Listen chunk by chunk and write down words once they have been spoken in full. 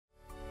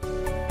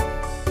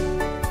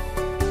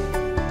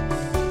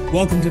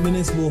Welcome to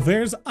Municipal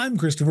Affairs. I'm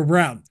Christopher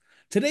Brown.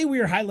 Today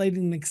we are highlighting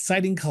an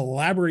exciting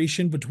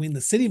collaboration between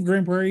the City of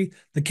Grande Prairie,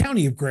 the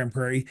County of Grande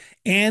Prairie,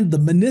 and the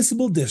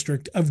Municipal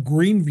District of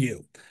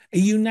Greenview, a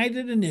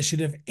united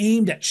initiative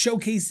aimed at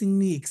showcasing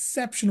the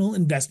exceptional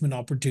investment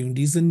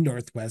opportunities in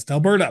Northwest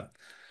Alberta.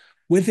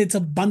 With its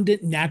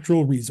abundant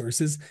natural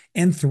resources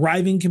and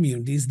thriving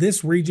communities,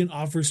 this region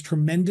offers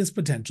tremendous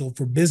potential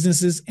for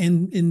businesses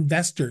and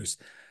investors.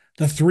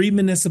 The three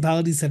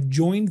municipalities have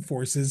joined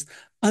forces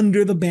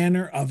under the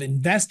banner of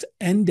Invest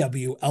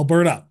NW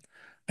Alberta,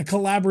 a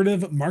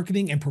collaborative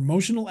marketing and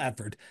promotional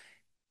effort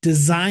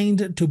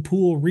designed to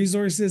pool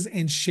resources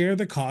and share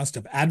the cost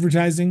of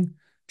advertising,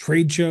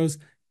 trade shows,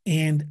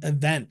 and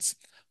events.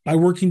 By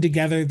working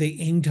together, they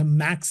aim to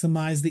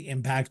maximize the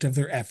impact of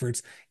their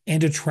efforts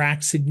and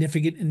attract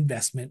significant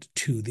investment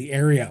to the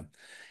area.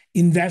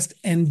 Invest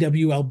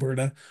NW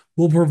Alberta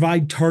will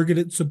provide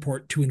targeted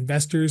support to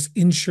investors,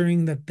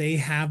 ensuring that they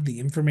have the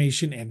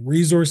information and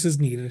resources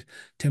needed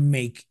to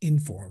make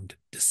informed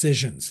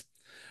decisions.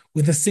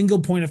 With a single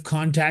point of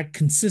contact,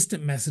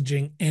 consistent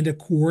messaging, and a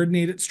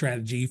coordinated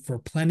strategy for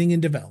planning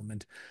and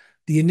development,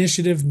 the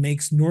initiative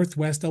makes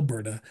Northwest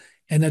Alberta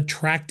an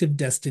attractive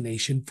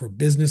destination for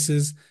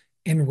businesses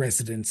and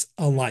residents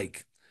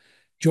alike.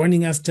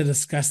 Joining us to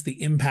discuss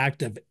the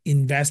impact of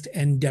Invest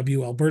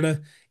NW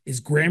Alberta is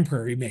Grande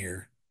Prairie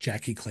Mayor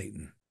Jackie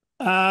Clayton.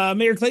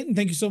 Mayor Clayton,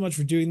 thank you so much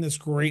for doing this.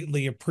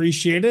 Greatly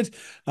appreciated.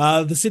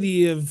 The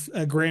City of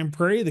Grande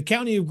Prairie, the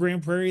County of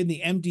Grande Prairie, and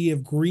the MD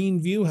of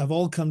Greenview have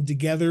all come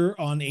together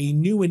on a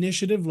new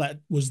initiative that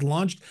was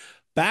launched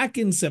back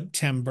in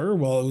September.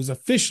 Well, it was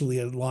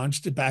officially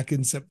launched back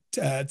in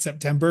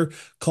September,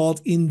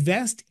 called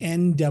Invest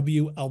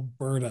NW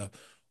Alberta.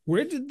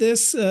 Where did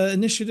this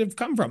initiative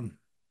come from?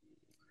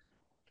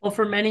 Well,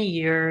 for many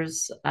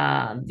years,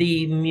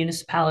 the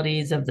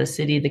municipalities of the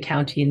city, the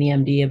county, and the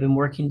MD have been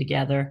working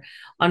together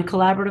on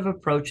collaborative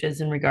approaches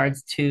in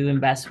regards to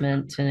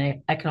investment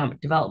and economic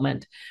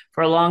development.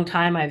 For a long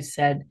time, I've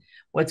said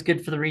what's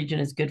good for the region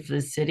is good for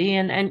the city.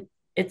 And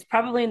it's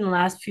probably in the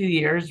last few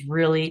years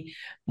really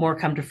more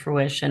come to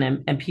fruition,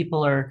 and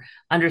people are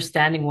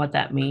understanding what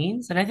that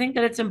means. And I think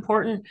that it's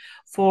important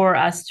for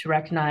us to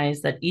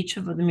recognize that each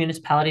of the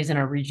municipalities in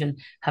our region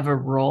have a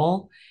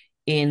role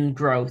in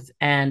growth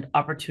and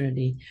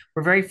opportunity.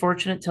 We're very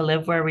fortunate to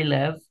live where we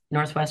live.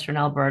 Northwestern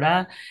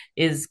Alberta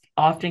is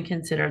often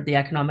considered the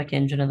economic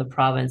engine of the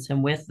province.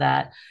 And with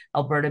that,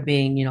 Alberta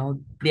being,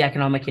 the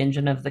economic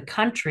engine of the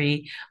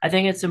country, I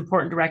think it's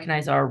important to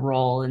recognize our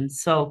role. And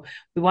so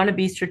we want to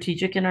be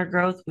strategic in our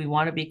growth. We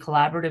want to be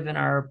collaborative in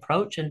our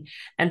approach.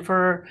 And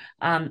for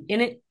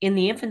in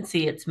the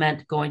infancy, it's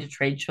meant going to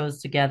trade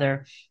shows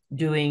together,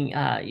 doing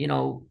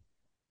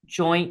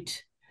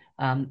joint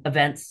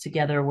events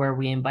together where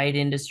we invite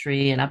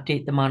industry and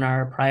update them on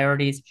our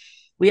priorities.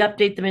 We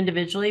update them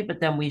individually, but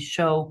then we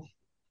show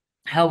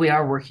how we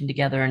are working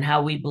together and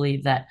how we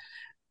believe that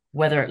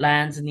whether it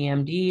lands in the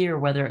MD or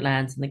whether it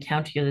lands in the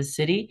county or the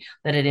city,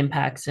 that it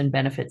impacts and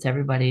benefits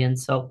everybody. And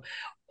so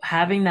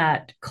having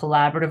that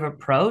collaborative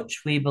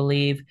approach, we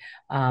believe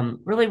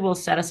really will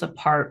set us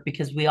apart,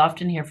 because we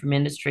often hear from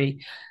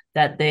industry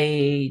that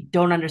they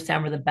don't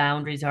understand where the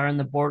boundaries are and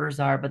the borders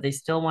are, but they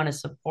still want to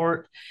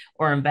support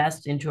or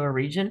invest into a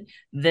region.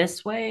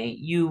 This way,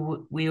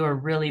 we are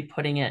really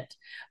putting it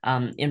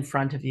in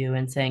front of you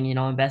and saying,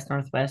 Invest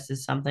Northwest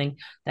is something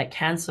that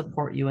can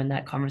support you in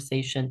that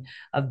conversation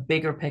of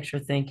bigger picture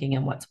thinking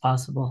and what's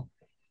possible.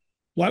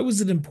 Why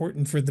was it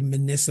important for the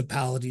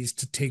municipalities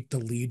to take the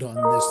lead on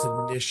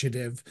this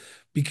initiative?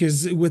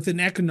 Because with an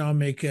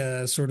economic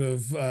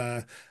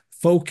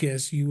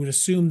focus, you would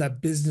assume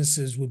that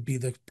businesses would be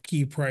the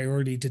key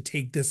priority to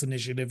take this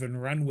initiative and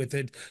run with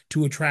it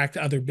to attract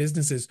other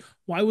businesses.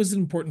 Why was it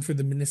important for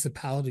the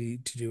municipality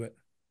to do it?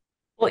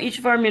 Well, each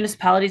of our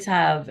municipalities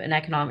have an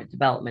economic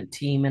development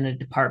team and a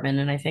department,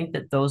 and I think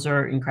that those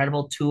are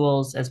incredible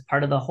tools as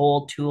part of the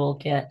whole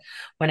toolkit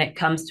when it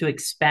comes to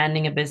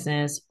expanding a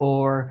business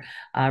or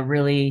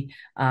really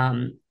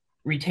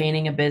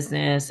retaining a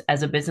business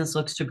as a business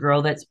looks to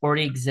grow that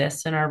already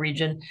exists in our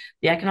region.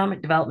 The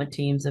economic development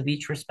teams of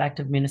each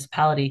respective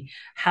municipality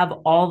have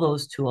all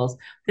those tools.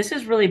 This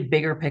is really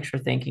bigger picture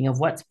thinking of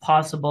what's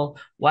possible,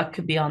 what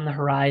could be on the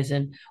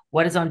horizon,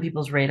 what is on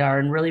people's radar,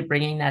 and really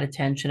bringing that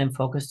attention and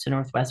focus to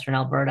Northwestern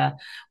Alberta.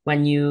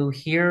 When you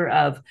hear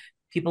of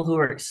people who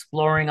are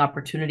exploring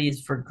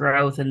opportunities for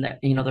growth, and that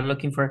they're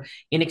looking for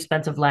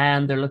inexpensive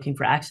land, they're looking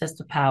for access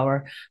to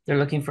power, they're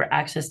looking for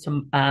access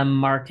to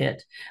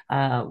market.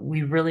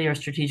 We really are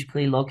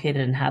strategically located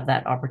and have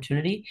that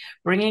opportunity.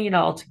 Bringing it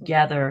all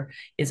together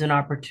is an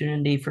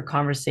opportunity for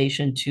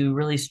conversation to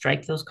really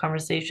strike those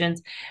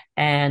conversations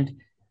and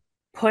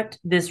put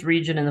this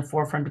region in the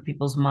forefront of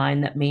people's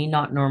mind that may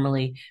not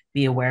normally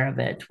be aware of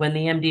it. When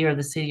the MD or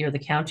the city or the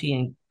county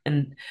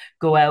and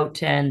go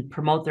out and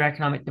promote their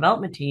economic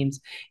development teams,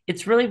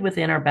 it's really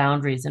within our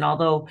boundaries. And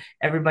although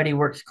everybody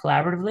works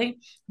collaboratively,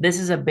 this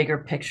is a bigger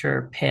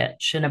picture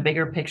pitch and a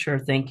bigger picture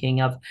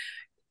thinking of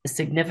a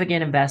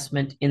significant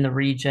investment in the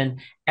region.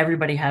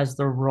 Everybody has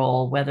their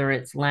role, whether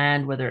it's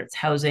land, whether it's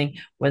housing,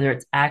 whether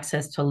it's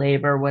access to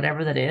labor,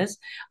 whatever that is.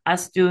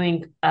 Us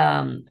doing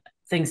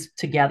things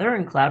together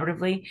and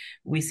collaboratively,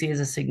 we see as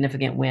a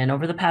significant win.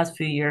 Over the past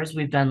few years,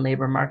 we've done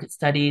labor market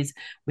studies,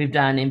 we've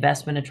done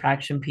investment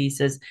attraction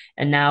pieces,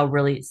 and now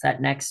really it's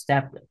that next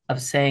step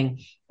of saying,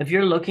 if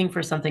you're looking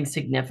for something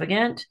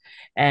significant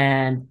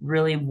and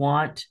really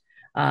want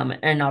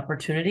an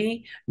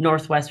opportunity,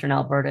 Northwestern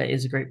Alberta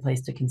is a great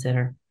place to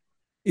consider.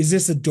 Is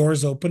this a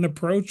doors open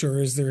approach, or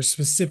is there a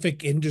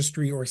specific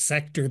industry or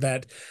sector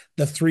that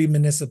the three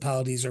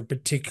municipalities are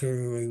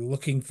particularly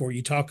looking for?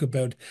 You talk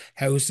about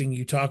housing,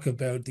 you talk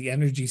about the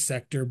energy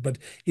sector, but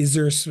is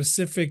there a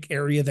specific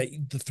area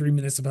that the three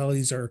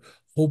municipalities are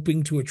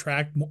hoping to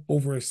attract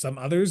over some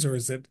others, or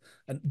is it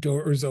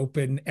doors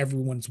open,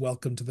 everyone's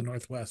welcome to the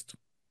Northwest?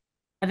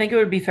 I think it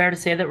would be fair to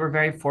say that we're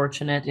very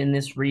fortunate in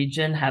this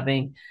region,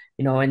 having,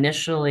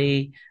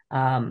 initially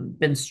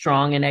been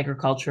strong in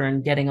agriculture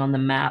and getting on the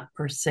map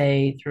per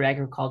se through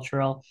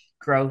agricultural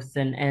growth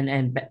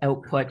and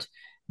output.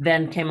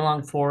 Then came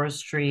along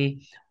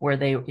forestry, where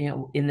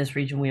in this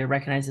region we are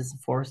recognized as the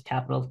forest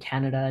capital of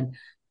Canada, and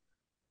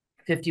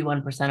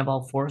 51% of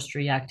all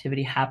forestry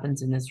activity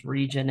happens in this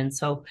region. And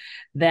so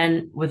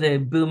then with a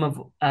boom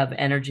of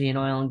energy and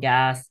oil and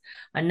gas,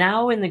 and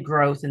now in the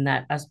growth in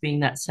that us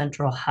being that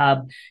central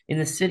hub in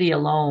the city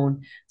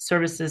alone,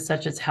 services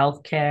such as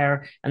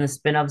healthcare and the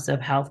spin-offs of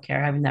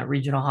healthcare, having that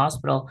regional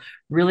hospital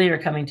really are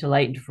coming to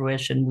light and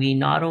fruition. We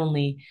not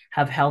only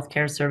have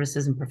healthcare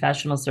services and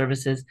professional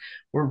services,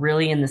 we're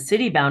really in the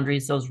city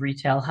boundaries, those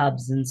retail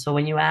hubs. And so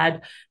when you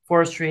add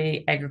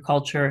forestry,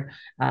 agriculture,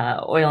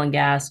 oil and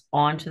gas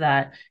onto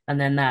that, and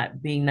then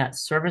that being that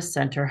service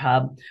center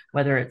hub,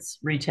 whether it's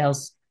retail,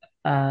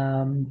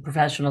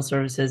 professional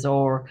services,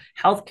 or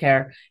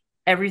healthcare,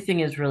 everything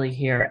is really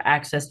here.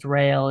 Access to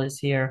rail is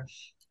here.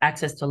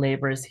 Access to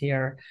labor is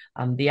here.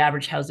 The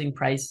average housing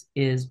price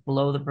is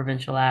below the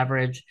provincial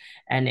average,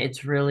 and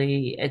it's a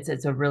really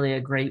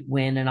a great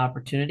win and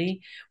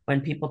opportunity.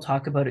 When people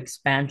talk about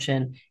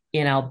expansion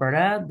in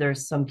Alberta,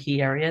 there's some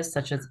key areas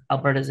such as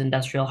Alberta's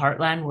industrial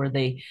heartland where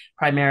they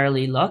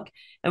primarily look.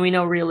 And we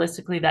know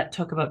realistically that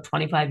took about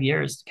 25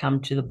 years to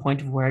come to the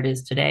point of where it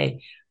is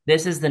today.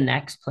 This is the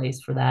next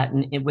place for that.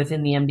 And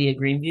within the MD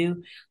of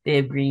Greenview, they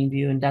have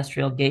Greenview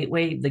Industrial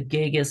Gateway. The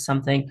gig is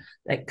something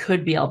that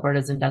could be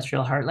Alberta's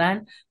industrial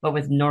heartland, but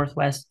with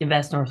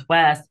Invest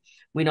Northwest,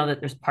 we know that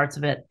there's parts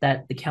of it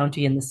that the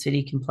county and the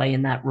city can play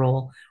in that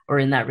role or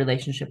in that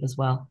relationship as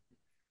well.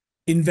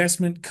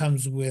 Investment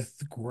comes with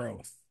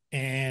growth.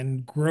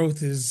 And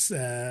growth is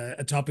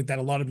a topic that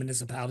a lot of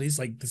municipalities,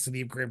 like the City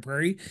of Grande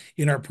Prairie,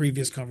 in our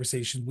previous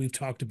conversations, we've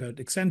talked about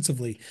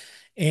extensively.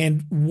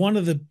 And one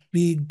of the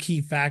big key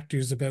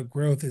factors about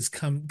growth is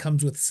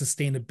comes with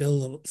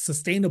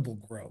sustainable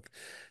growth.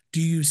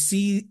 Do you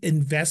see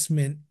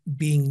investment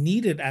being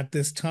needed at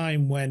this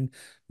time when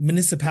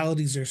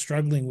municipalities are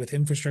struggling with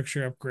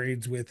infrastructure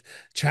upgrades, with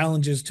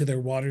challenges to their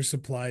water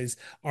supplies?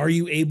 Are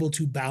you able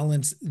to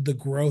balance the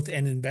growth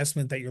and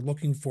investment that you're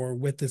looking for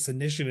with this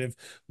initiative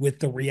with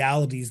the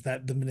realities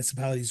that the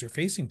municipalities are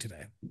facing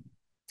today?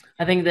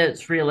 I think that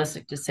it's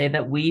realistic to say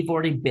that we've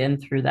already been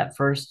through that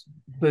first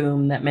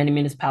boom that many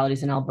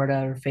municipalities in Alberta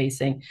are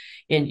facing.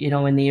 In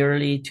the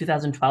early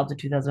 2012 to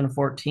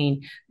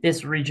 2014,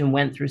 this region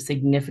went through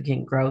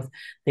significant growth.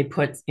 They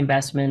put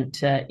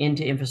investment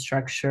into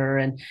infrastructure,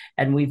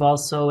 and we've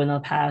also in the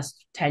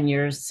past 10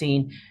 years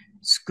seen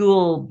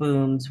school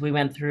booms. We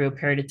went through a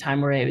period of time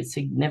where it was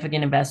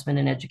significant investment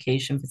in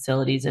education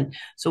facilities. And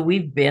so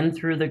we've been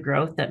through the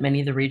growth that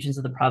many of the regions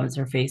of the province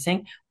are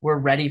facing. We're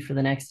ready for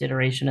the next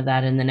iteration of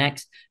that and the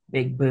next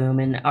big boom.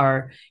 And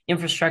our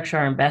infrastructure,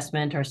 our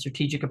investment, our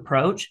strategic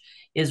approach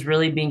is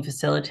really being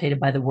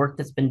facilitated by the work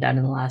that's been done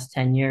in the last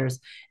 10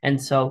 years.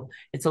 And so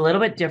it's a little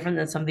bit different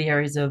than some of the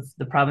areas of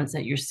the province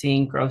that you're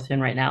seeing growth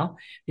in right now,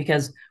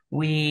 because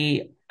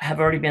we have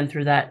already been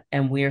through that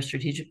and we are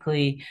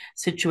strategically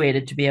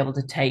situated to be able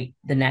to take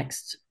the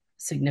next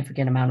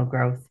significant amount of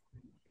growth.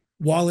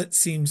 While it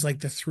seems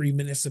like the three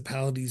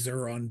municipalities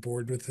are on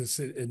board with this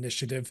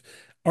initiative,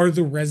 are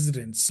the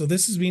residents? So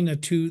this has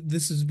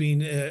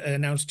been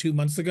announced 2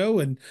 months ago,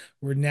 and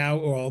we're now,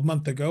 or a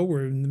month ago,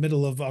 we're in the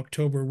middle of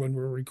October when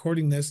we're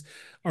recording this.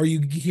 Are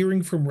you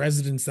hearing from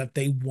residents that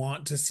they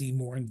want to see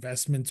more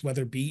investments,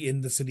 whether it be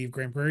in the city of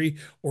Grande Prairie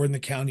or in the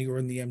county or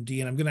in the MD?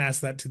 And I'm going to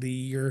ask that to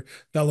your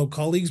fellow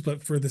colleagues,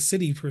 but for the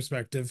city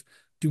perspective,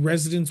 do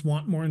residents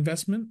want more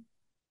investment?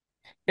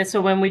 Yeah,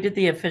 so when we did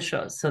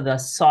the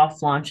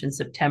soft launch in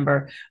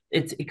September,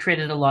 it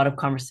created a lot of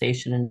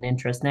conversation and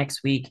interest.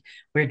 Next week,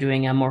 we're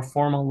doing a more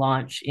formal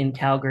launch in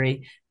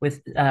Calgary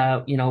with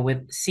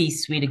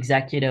C-suite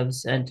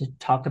executives and to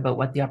talk about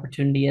what the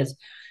opportunity is.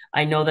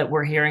 I know that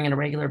we're hearing on a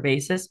regular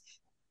basis.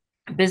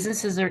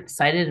 Businesses are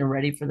excited and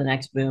ready for the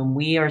next boom.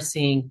 We are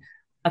seeing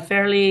a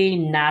fairly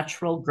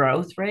natural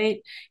growth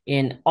rate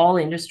in all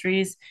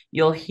industries.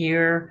 You'll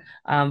hear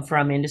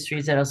from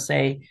industries that'll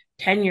say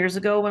 10 years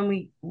ago when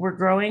we were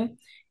growing,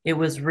 it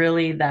was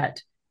really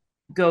that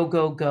go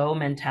go go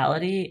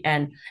mentality,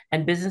 and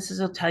businesses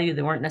will tell you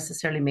they weren't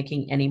necessarily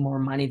making any more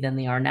money than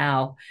they are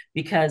now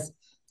because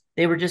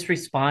they were just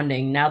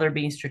responding. Now they're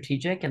being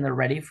strategic and they're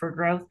ready for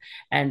growth.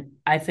 And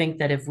I think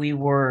that if we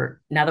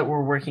were, now that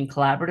we're working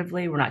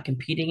collaboratively, we're not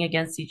competing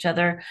against each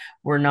other,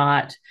 we're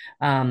not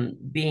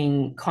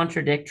being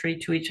contradictory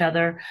to each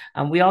other.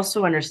 We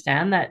also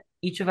understand that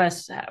each of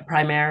us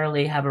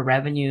primarily have a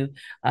revenue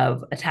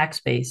of a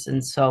tax base.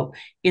 And so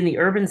in the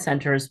urban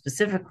centers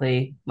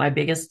specifically, my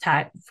biggest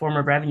form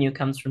of revenue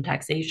comes from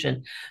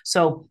taxation.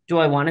 So do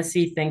I want to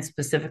see things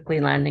specifically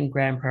land in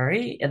Grande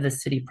Prairie, in the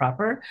city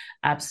proper?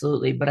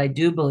 Absolutely. But I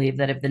do believe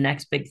that if the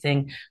next big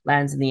thing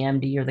lands in the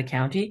MD or the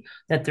county,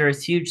 that there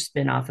is huge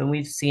spinoff. And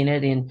we've seen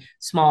it in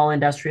small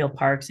industrial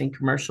parks and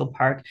commercial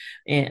park.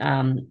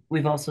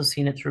 We've also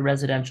seen it through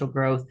residential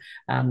growth.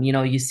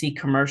 You see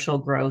commercial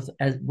growth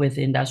as with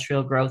industrial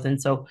growth. And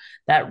so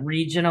that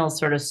regional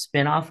sort of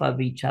spinoff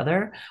of each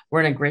other, we're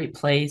in a great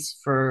place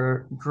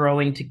for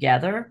growing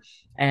together.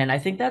 And I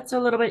think that's a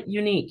little bit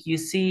unique. You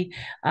see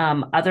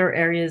other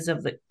areas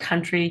of the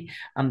country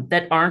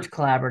that aren't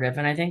collaborative.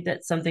 And I think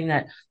that's something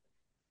that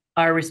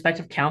our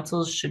respective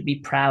councils should be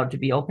proud to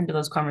be open to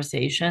those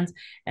conversations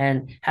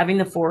and having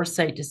the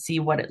foresight to see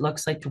what it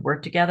looks like to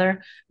work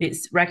together.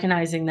 It's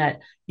recognizing that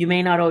you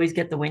may not always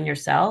get the win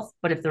yourself,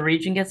 but if the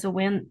region gets a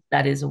win,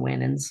 that is a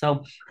win. And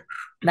so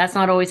that's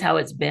not always how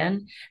it's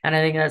been. And I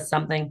think that's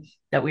something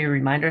that we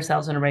remind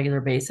ourselves on a regular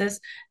basis.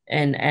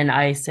 And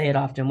I say it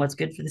often, what's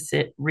good for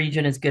the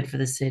region is good for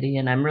the city.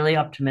 And I'm really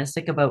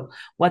optimistic about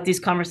what these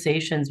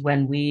conversations,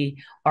 when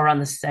we are on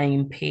the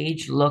same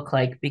page, look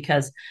like,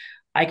 because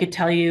I could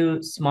tell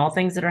you small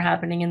things that are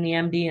happening in the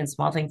MD and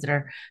small things that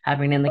are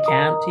happening in the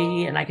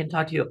county. And I can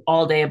talk to you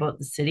all day about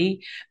the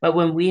city. But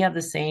when we have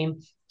the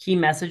same key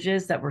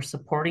messages that we're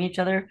supporting each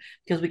other,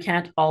 because we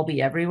can't all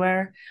be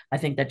everywhere, I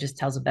think that just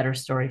tells a better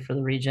story for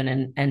the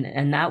region,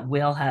 and that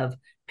will have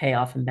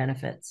payoff and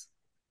benefits.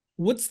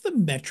 What's the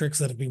metrics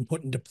that have been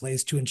put into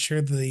place to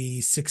ensure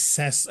the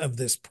success of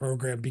this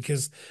program?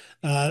 Because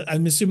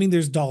I'm assuming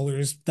there's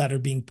dollars that are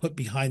being put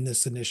behind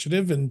this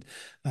initiative, and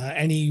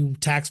any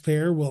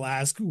taxpayer will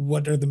ask,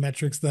 what are the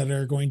metrics that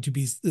are going to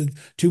be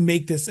to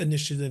make this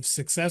initiative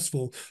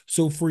successful?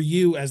 So, for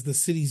you as the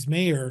city's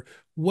mayor,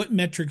 what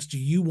metrics do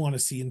you want to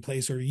see in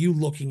place, or are you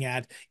looking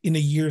at in a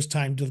year's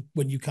time to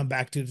when you come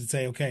back to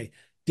say, okay,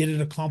 did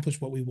it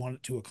accomplish what we want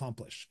it to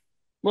accomplish?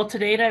 Well, to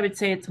date, I would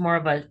say it's more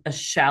of a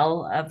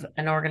shell of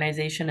an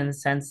organization in the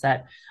sense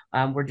that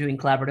we're doing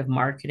collaborative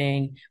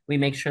marketing. We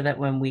make sure that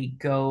when we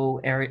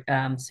go,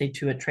 say,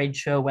 to a trade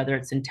show, whether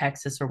it's in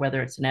Texas or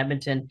whether it's in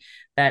Edmonton,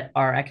 that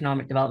our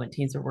economic development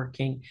teams are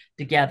working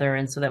together,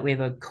 and so that we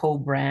have a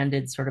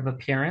co-branded sort of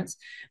appearance.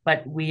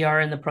 But we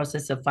are in the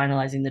process of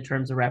finalizing the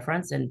terms of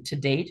reference, and to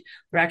date,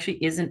 there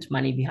actually isn't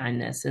money behind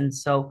this. And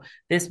so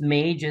this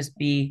may just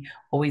be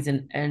always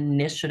an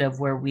initiative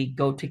where we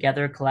go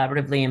together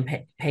collaboratively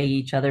and pay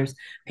each other's,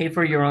 pay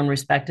for your own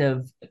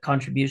respective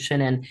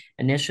contribution and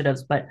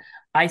initiatives. But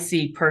I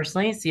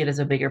personally see it as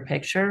a bigger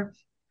picture.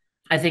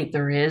 I think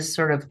there is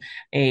sort of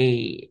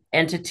a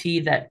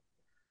entity that,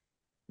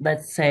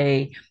 let's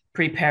say,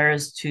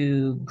 prepares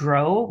to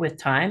grow with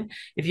time.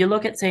 If you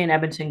look at, say, an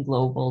Edmonton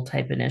Global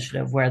type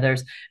initiative where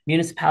there's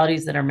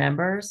municipalities that are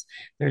members,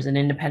 there's an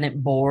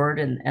independent board,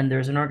 and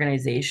there's an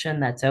organization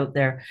that's out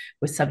there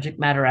with subject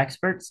matter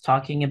experts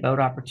talking about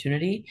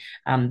opportunity.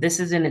 This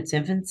is in its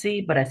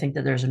infancy, but I think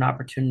that there's an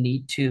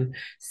opportunity to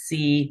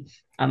see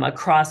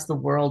across the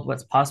world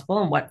what's possible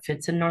and what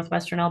fits in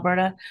Northwestern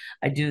Alberta.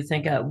 I do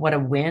think what a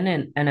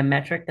win and a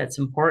metric that's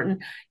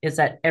important is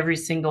that every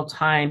single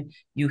time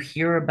you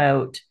hear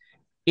about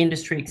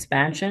industry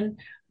expansion,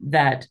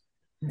 that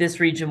this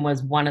region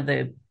was one of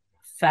the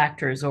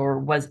factors or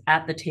was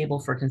at the table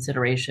for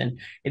consideration.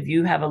 If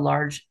you have a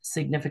large,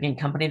 significant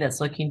company that's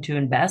looking to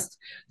invest,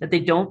 that they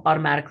don't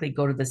automatically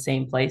go to the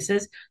same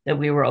places that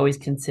we were always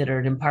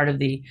considered. And part of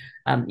the,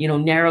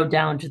 narrowed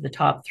down to the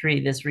top three,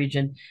 this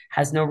region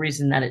has no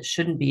reason that it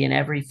shouldn't be in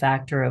every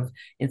factor of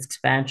its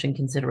expansion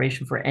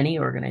consideration for any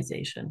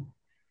organization.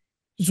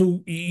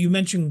 So you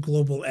mentioned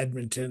Global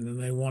Edmonton,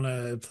 and I want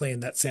to play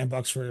in that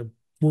sandbox for a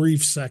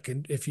brief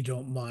second, if you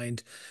don't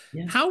mind.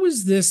 Yeah. How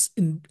is this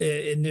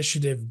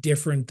initiative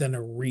different than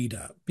a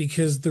RETA?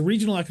 Because the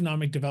regional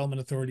economic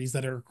development authorities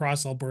that are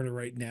across Alberta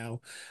right now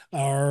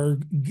are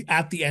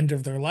at the end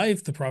of their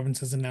life. The province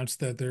has announced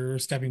that they're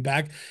stepping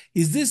back.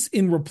 Is this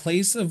in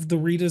replace of the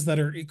RETAs that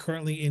are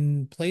currently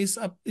in place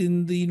up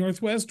in the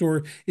Northwest,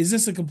 or is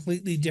this a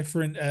completely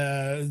different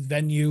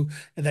venue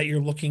that you're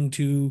looking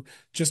to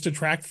just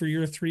attract for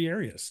your three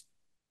areas?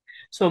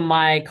 So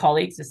my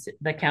colleagues,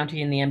 the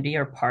county and the MD,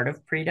 are part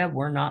of PRETA.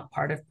 We're not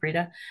part of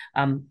PRETA.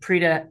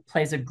 PRETA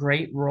plays a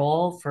great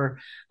role for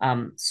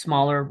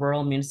smaller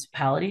rural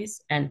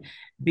municipalities, and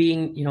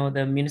being,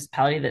 the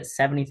municipality that's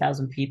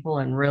 70,000 people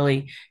and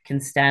really can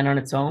stand on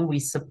its own. We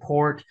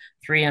support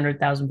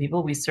 300,000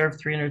 people. We serve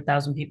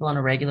 300,000 people on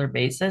a regular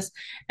basis.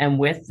 And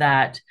with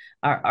that,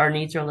 our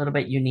needs are a little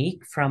bit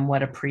unique from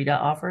what a PRETA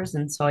offers.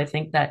 And so I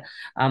think that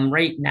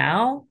right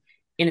now,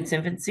 in its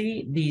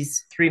infancy,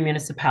 these three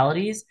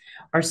municipalities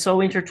are so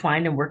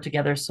intertwined and work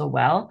together so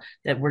well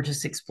that we're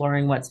just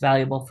exploring what's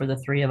valuable for the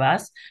three of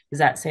us. Does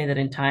that say that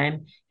in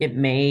time it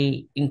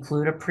may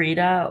include a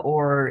PREDA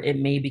or it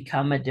may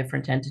become a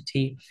different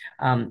entity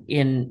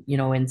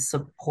in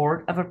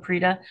support of a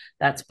PREDA?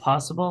 That's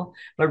possible,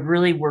 but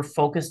really we're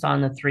focused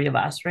on the three of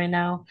us right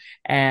now,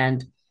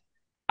 and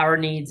our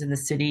needs in the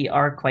city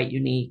are quite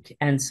unique.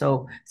 And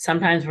so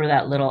sometimes we're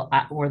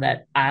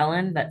that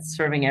island that's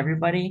serving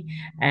everybody.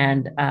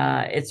 And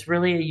it's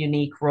really a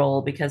unique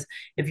role because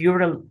if you were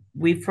to,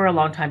 we've for a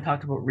long time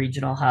talked about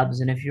regional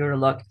hubs. And if you were to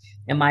look,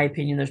 in my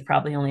opinion, there's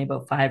probably only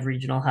about 5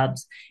 regional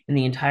hubs in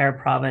the entire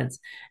province.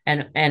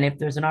 And if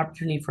there's an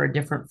opportunity for a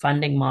different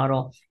funding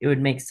model, it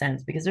would make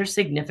sense because there's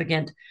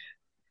significant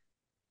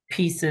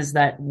pieces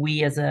that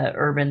we as a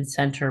urban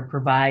center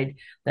provide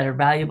that are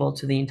valuable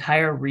to the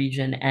entire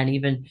region and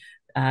even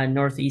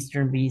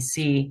northeastern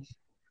BC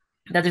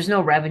that there's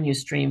no revenue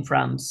stream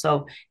from.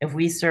 So if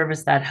we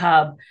service that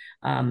hub,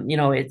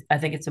 I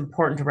think it's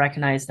important to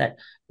recognize that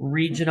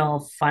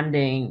regional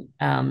funding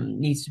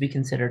needs to be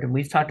considered. And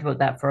we've talked about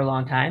that for a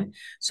long time.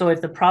 So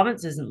if the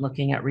province isn't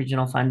looking at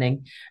regional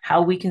funding,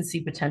 how we can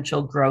see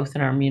potential growth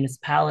in our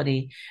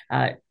municipality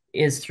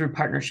is through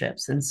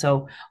partnerships. And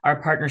so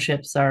our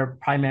partnerships are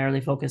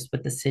primarily focused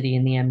with the city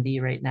and the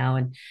MD right now.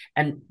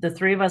 And the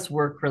three of us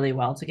work really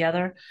well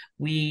together.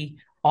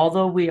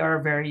 Although we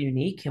are very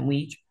unique and we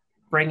each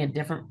bring a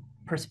different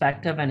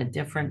perspective and a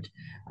different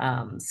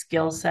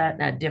skill set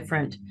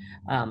and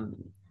um,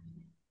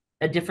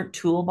 a different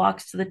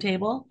toolbox to the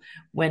table.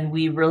 When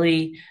we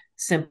really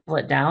simple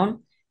it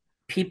down,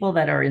 people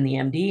that are in the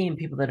MD and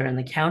people that are in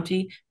the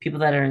county, people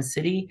that are in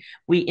city,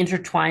 we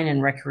intertwine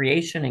in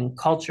recreation and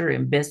culture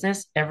and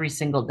business every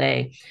single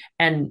day.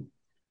 And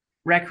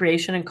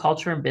recreation and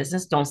culture and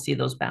business don't see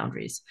those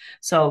boundaries.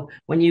 So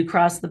when you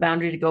cross the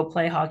boundary to go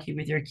play hockey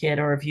with your kid,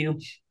 or if you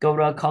go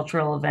to a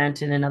cultural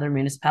event in another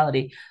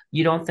municipality,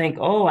 you don't think,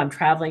 oh, I'm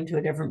traveling to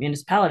a different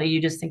municipality.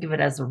 You just think of it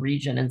as a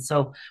region. And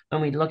so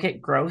when we look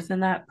at growth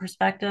in that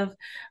perspective,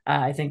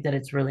 I think that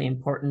it's really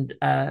important.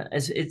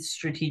 As it's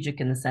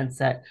strategic in the sense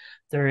that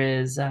there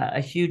is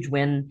a huge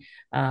win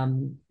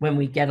when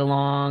we get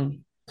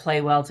along,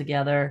 play well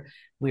together,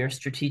 we are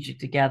strategic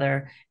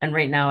together. And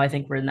right now, I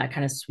think we're in that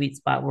kind of sweet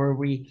spot where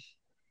we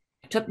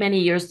took many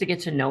years to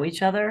get to know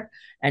each other.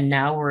 And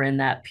now we're in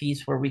that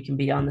piece where we can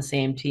be on the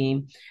same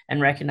team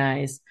and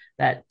recognize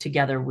that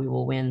together we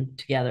will win,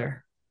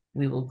 together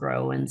we will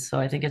grow. And so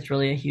I think it's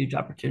really a huge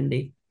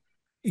opportunity.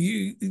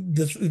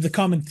 The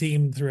common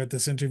theme throughout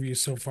this interview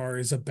so far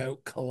is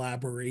about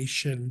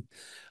collaboration.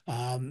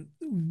 Um,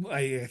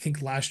 I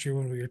think last year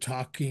when we were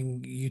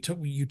talking, you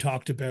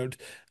talked about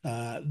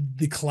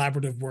the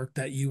collaborative work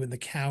that you and the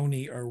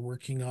county are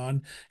working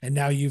on, and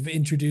now you've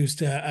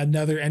introduced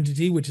another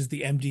entity, which is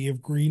the MD of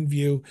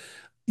Greenview.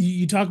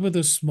 You talk about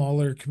those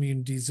smaller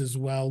communities as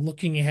well.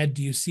 Looking ahead,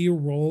 do you see a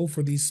role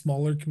for these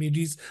smaller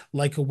communities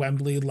like a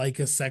Wembley, like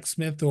a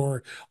Sexsmith,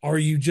 or are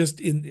you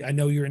just in? I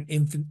know you're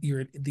in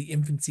the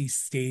infancy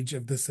stage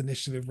of this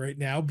initiative right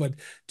now, but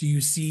do you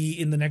see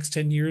in the next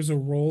 10 years a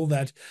role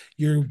that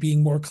you're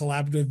being more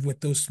collaborative with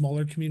those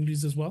smaller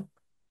communities as well?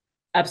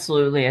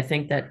 Absolutely. I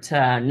think that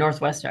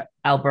Northwest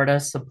Alberta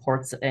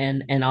supports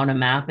and on a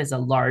map is a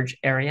large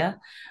area.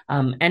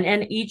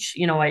 And each,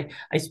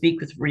 I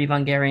speak with Reeve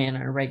Ungarian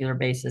on a regular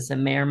basis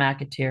and Mayor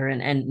McAteer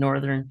and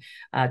Northern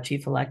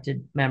chief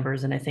elected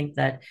members. And I think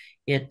that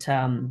it,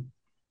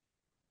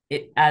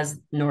 as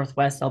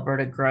Northwest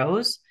Alberta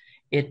grows,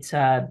 it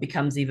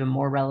becomes even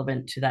more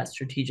relevant to that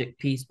strategic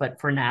piece. But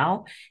for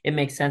now, it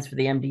makes sense for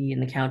the MD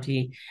and the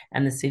county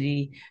and the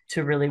city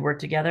to really work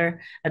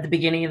together. At the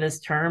beginning of this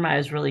term, I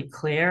was really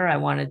clear. I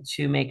wanted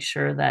to make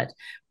sure that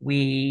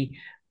we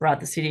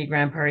brought the City of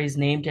Grande Prairie's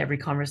name to every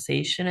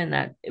conversation, and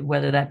that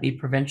whether that be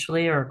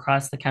provincially or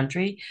across the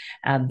country.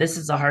 This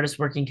is the hardest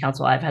working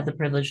council I've had the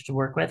privilege to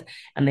work with,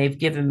 and they've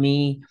given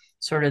me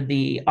sort of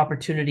the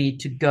opportunity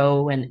to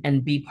go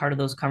and be part of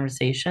those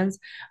conversations.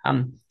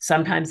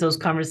 Sometimes those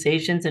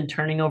conversations and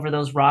turning over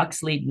those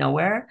rocks lead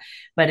nowhere,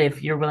 but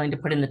if you're willing to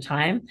put in the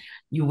time,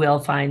 you will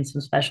find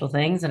some special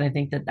things. And I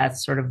think that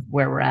that's sort of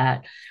where we're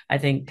at. I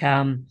think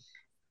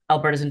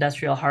Alberta's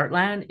industrial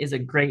heartland is a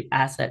great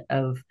asset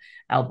of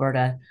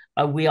Alberta.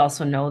 We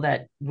also know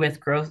that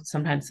with growth,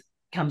 sometimes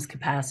comes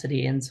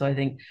capacity. And so I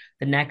think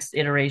the next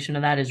iteration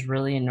of that is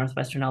really in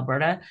Northwestern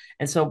Alberta.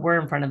 And so we're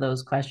in front of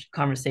those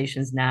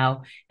conversations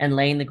now and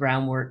laying the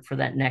groundwork for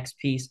that next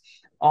piece.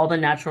 All the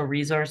natural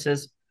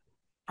resources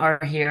are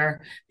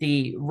here,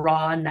 the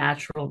raw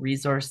natural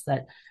resource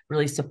that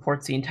really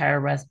supports the entire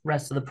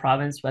rest of the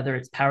province, whether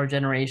it's power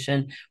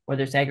generation,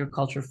 whether it's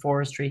agriculture,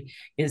 forestry,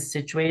 is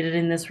situated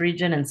in this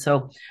region. And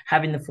so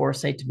having the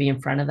foresight to be in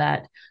front of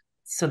that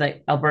so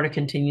that Alberta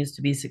continues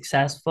to be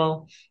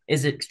successful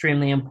is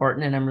extremely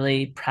important. And I'm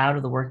really proud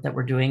of the work that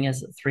we're doing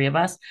as the three of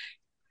us.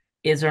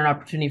 Is there an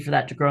opportunity for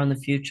that to grow in the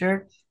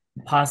future?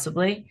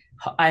 Possibly.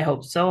 I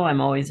hope so.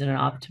 I'm always an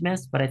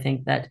optimist, but I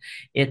think that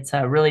it's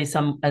really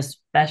a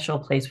special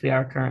place we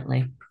are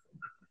currently.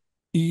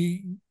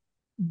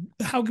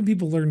 how can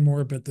people learn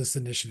more about this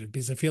initiative?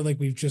 Because I feel like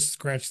we've just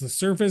scratched the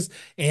surface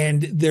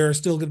and there are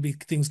still going to be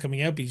things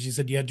coming out. Because you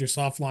said you had your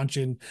soft launch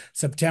in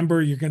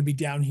September. You're going to be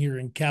down here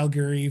in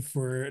Calgary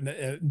for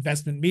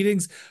investment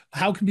meetings.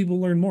 How can people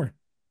learn more?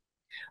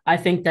 I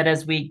think that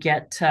as we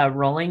get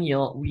rolling,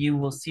 you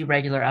will see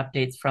regular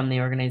updates from the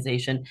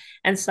organization,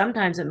 and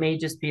sometimes it may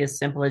just be as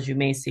simple as you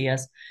may see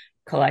us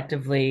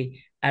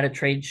collectively at a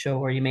trade show,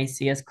 or you may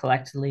see us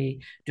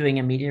collectively doing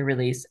a media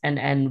release,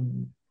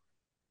 and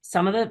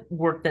some of the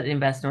work that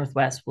Invest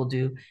Northwest will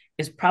do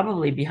is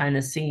probably behind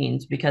the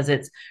scenes because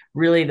it's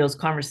really those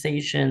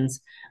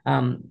conversations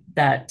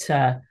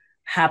that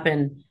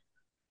happen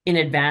in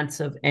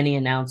advance of any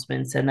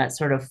announcements, and that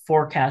sort of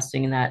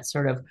forecasting and that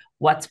sort of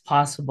what's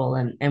possible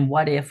and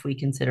what if we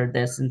considered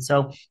this. And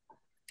so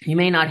you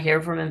may not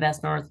hear from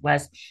Invest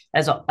Northwest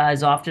as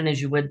often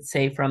as you would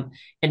say from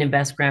an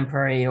Invest Grande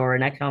Prairie or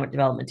an economic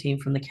development team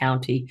from the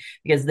county,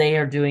 because they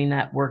are doing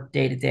that work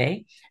day to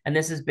day, and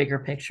this is bigger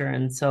picture.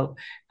 And so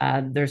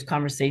there's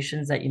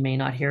conversations that you may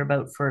not hear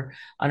about for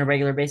on a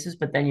regular basis,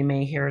 but then you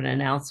may hear an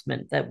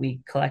announcement that we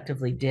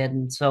collectively did.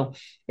 And so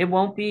it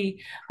won't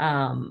be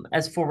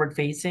as forward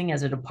facing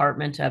as a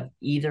department of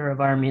either of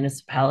our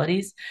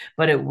municipalities,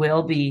 but it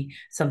will be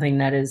something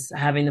that is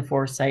having the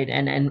foresight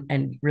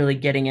and really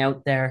getting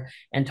out there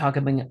and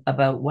talking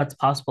about what's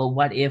possible.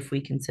 What if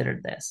we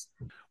considered this?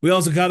 We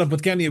also caught up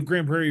with County of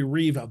Grande Prairie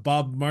Reeve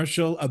Bob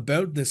Marshall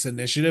about this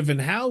initiative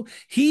and how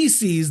he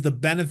sees the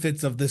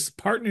benefits of this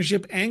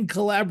partnership and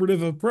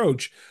collaborative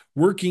approach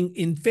working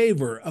in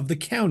favor of the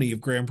County of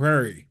Grande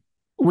Prairie.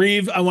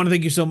 Reeve, I want to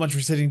thank you so much for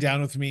sitting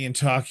down with me and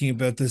talking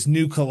about this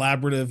new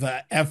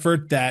collaborative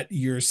effort that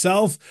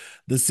yourself,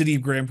 the City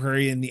of Grande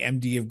Prairie, and the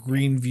MD of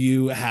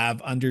Greenview have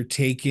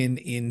undertaken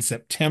in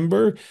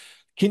September.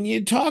 Can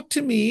you talk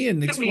to me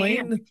and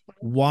explain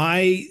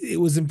why it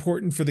was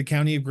important for the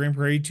County of Grande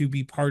Prairie to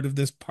be part of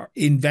this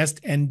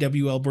Invest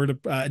NW Alberta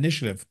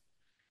initiative?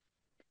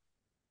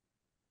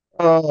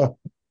 Uh,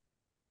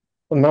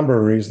 a number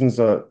of reasons.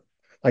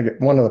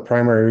 One of the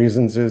primary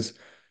reasons is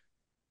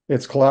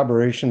it's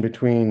collaboration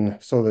between,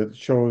 so that it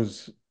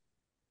shows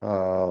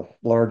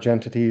large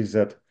entities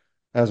that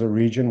as a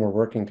region we're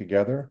working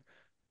together.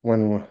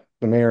 When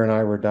the mayor and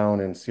I were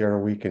down in Sierra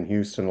Week in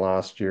Houston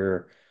last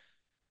year,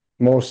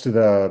 most of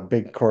the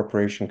big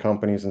corporation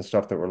companies and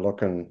stuff that were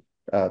looking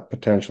at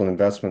potential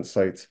investment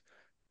sites,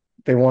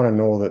 they want to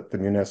know that the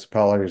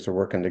municipalities are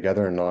working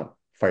together and not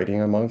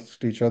fighting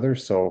amongst each other.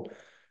 So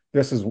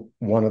this is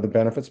one of the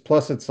benefits.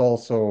 Plus, it's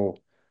also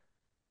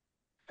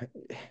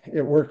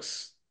it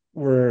works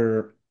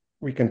where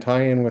we can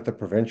tie in with the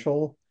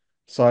provincial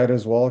side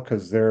as well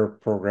because their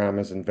program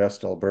is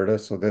Invest Alberta.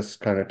 So this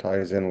kind of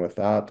ties in with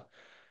that.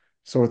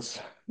 So it's,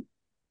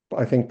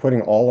 I think,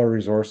 putting all our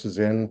resources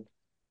in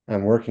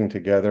and working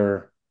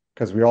together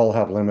because we all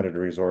have limited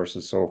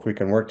resources. So if we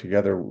can work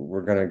together,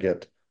 we're going to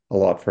get a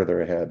lot further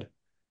ahead.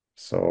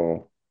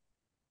 So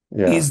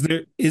yeah.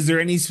 Is there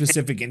any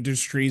specific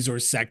industries or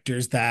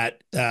sectors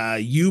that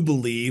you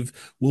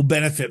believe will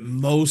benefit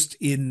most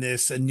in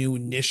this new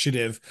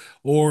initiative,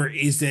 or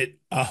is it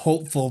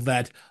hopeful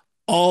that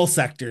all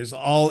sectors,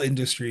 all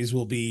industries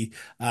will be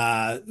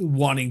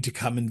wanting to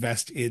come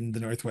invest in the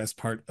northwest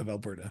part of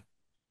Alberta?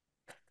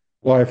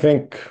 Well, I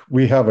think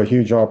we have a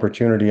huge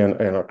opportunity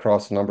in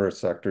across a number of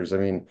sectors. I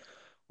mean,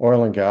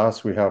 oil and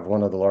gas, we have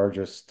one of the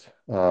largest,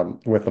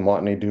 with the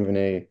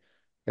Montney-Duvernay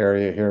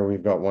area here,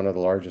 we've got one of the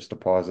largest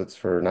deposits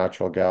for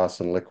natural gas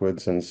and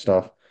liquids and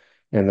stuff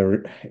in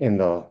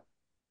the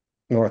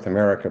North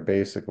America,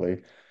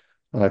 basically.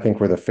 And I think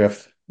we're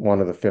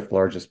one of the fifth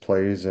largest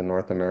plays in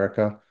North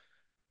America.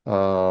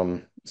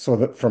 So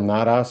that from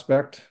that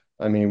aspect,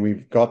 I mean,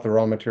 we've got the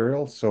raw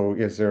material. So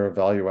is there a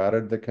value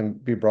added that can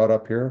be brought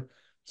up here?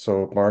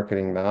 So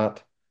marketing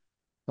that.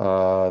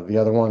 The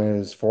other one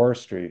is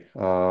forestry.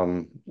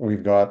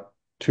 We've got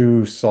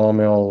two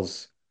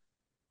sawmills,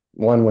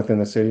 one within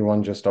the city,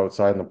 one just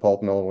outside, and the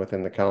pulp mill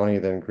within the county.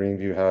 Then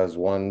Greenview has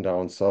one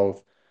down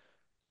south.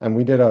 And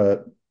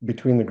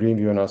between the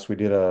Greenview and us, we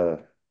did a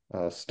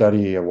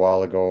study a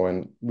while ago,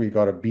 and we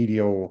got a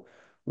BDO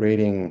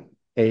rating,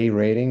 A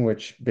rating,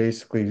 which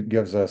basically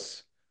gives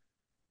us,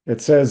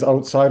 it says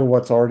outside of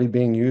what's already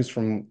being used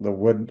from the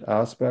wood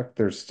aspect,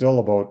 there's still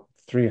about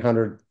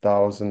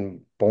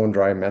 300,000 bone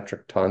dry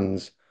metric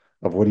tons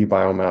of woody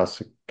biomass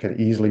that can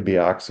easily be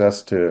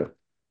accessed to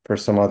for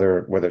some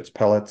other, whether it's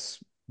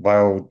pellets,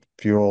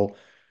 biofuel,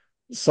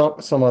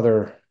 some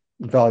other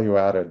value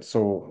added.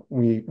 So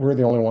we're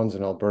the only ones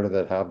in Alberta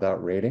that have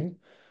that rating.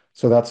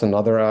 So that's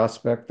another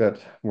aspect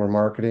that we're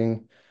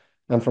marketing.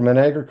 And from an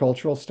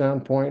agricultural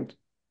standpoint,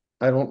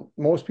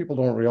 most people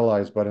don't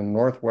realize, but in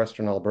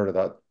northwestern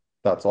Alberta,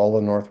 that's all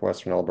of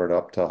northwestern Alberta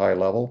up to high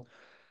level.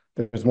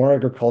 There's more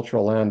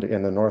agricultural land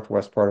in the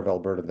northwest part of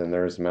Alberta than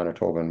there is in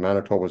Manitoba, and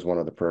Manitoba is one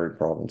of the prairie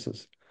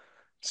provinces.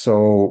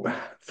 So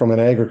from an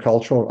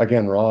agricultural,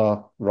 again,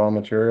 raw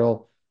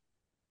material,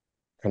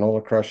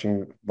 canola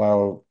crushing,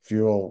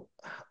 biofuel,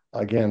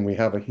 again, we've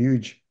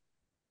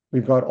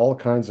got all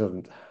kinds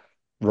of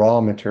raw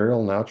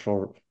material,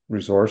 natural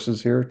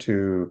resources here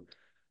to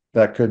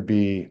that could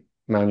be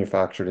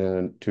manufactured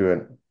into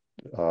an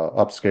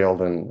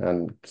upscaled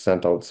and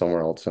sent out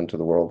somewhere else into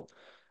the world,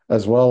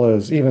 as well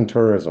as even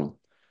tourism.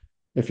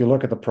 If you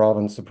look at the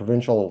province, the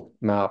provincial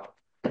map,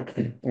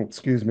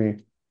 excuse me,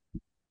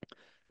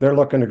 they're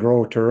looking to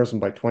grow tourism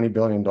by $20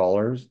 billion,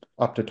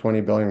 up to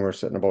 20 billion. We're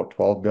sitting about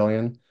 12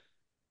 billion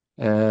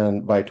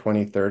and by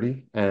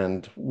 2030.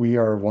 And we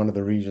are one of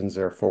the regions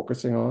they're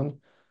focusing on.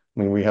 I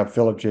mean, we have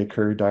Philip J.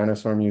 Currie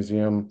Dinosaur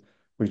Museum.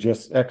 We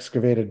just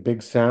excavated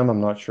Big Sam.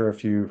 I'm not sure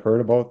if you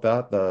heard about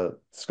that, the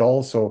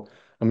skulls. So,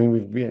 I mean,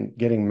 we've been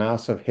getting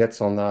massive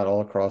hits on that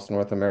all across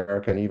North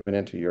America and even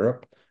into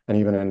Europe and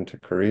even into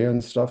Korea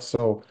and stuff.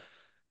 So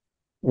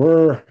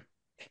we're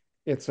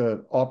it's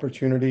an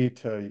opportunity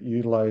to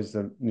utilize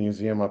the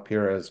museum up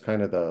here as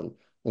kind of the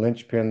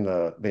linchpin,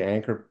 the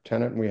anchor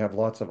tenant. We have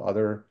lots of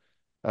other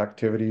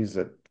activities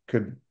that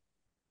could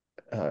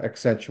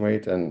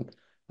accentuate and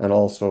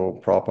also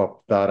prop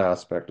up that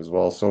aspect as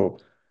well. So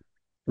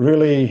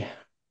really,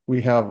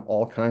 we have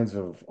all kinds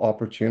of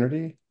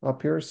opportunity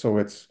up here. So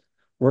it's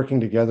working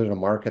together to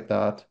market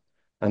that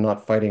and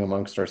not fighting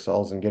amongst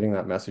ourselves and getting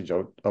that message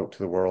out to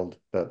the world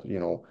that,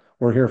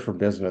 we're here for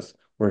business.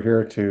 We're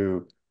here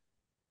to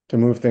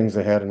move things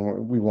ahead,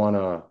 and we want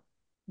to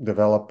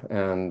develop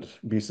and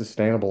be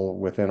sustainable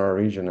within our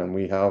region, and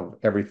we have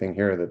everything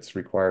here that's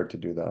required to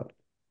do that.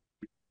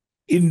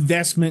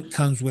 Investment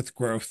comes with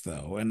growth,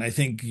 though, and I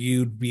think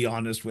you'd be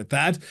honest with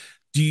that.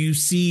 Do you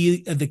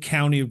see the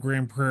County of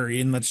Grande Prairie,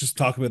 and let's just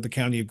talk about the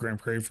County of Grande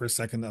Prairie for a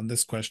second on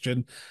this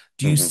question.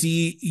 Do you Mhm.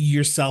 see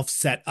yourself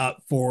set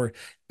up for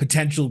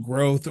potential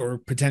growth or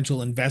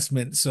potential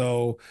investment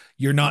so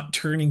you're not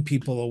turning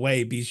people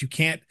away? Because you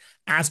can't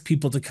ask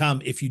people to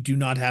come if you do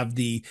not have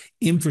the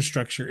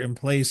infrastructure in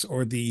place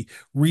or the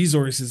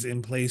resources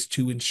in place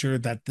to ensure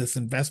that this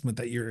investment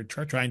that you're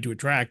trying to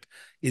attract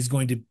is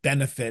going to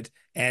benefit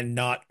and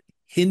not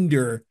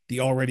hinder the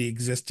already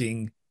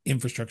existing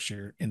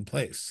infrastructure in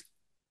place.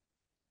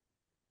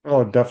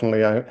 Oh,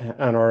 definitely.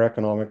 And our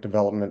economic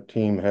development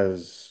team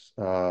has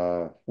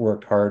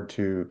worked hard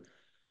to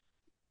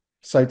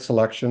site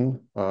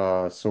selection.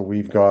 So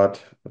we've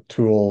got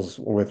tools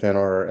within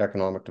our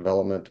economic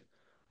development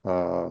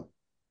uh,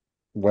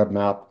 web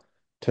map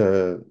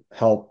to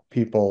help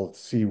people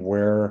see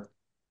where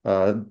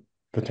uh,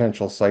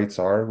 potential sites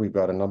are. We've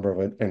got a number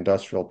of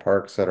industrial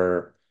parks that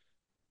are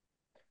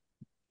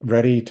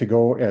ready to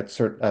go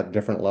at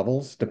different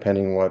levels,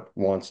 depending what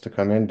wants to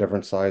come in,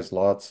 different size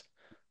lots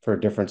for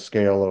a different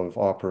scale of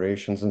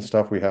operations and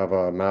stuff. We have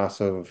a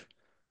massive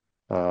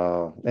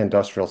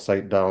industrial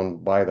site down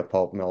by the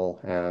pulp mill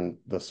and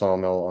the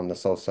sawmill on the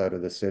south side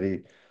of the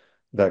city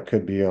that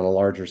could be on a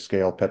larger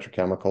scale,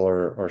 petrochemical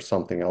or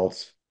something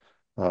else.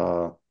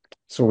 Uh,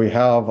 so we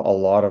have a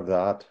lot of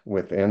that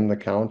within the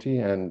county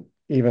and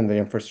even the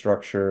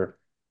infrastructure,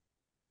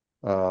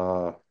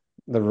 uh,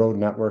 the road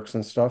networks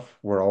and stuff.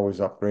 We're always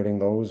upgrading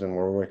those, and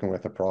we're working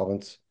with the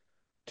province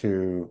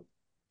to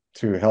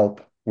to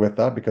help with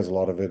that because a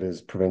lot of it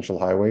is provincial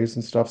highways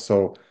and stuff.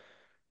 So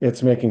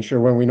it's making sure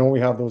when we know we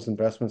have those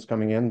investments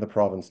coming in, the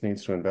province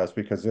needs to invest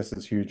because this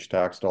is huge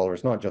tax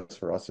dollars, not just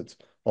for us, it's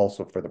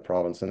also for the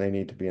province, and they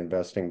need to be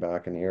investing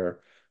back in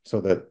here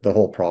so that the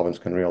whole province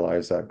can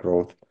realize that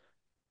growth.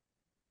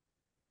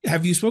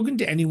 Have you spoken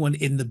to anyone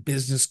in the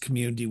business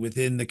community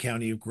within the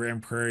County of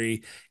Grande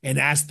Prairie and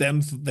asked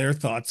them their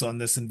thoughts on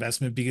this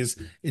investment? Because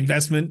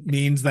investment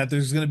means that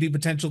there's going to be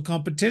potential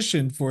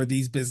competition for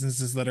these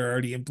businesses that are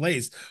already in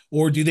place.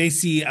 Or do they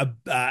see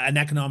an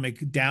economic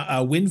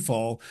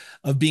windfall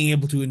of being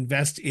able to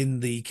invest in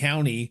the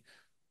county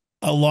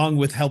along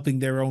with helping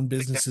their own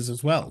businesses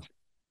as well?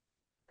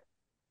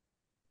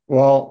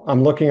 Well,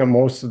 I'm looking at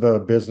most of the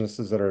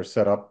businesses that are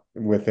set up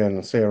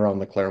within, say, around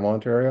the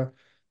Claremont area.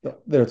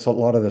 There's a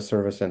lot of the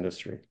service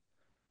industry.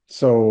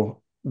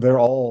 So they're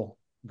all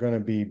going to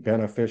be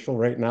beneficial.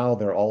 Right now,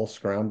 they're all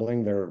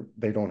scrambling.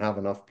 They don't have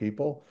enough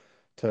people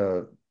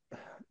to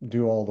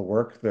do all the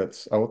work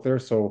that's out there.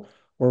 So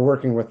we're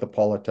working with the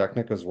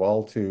Polytechnic as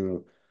well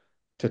to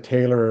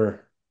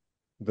tailor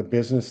the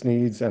business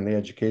needs and the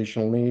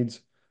educational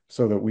needs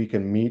so that we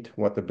can meet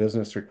what the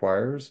business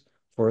requires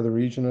for the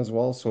region as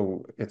well.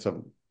 So it's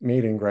a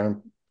made in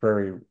Grand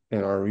Prairie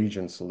in our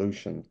region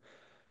solution.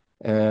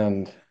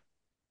 And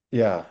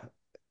yeah,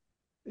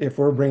 if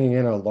we're bringing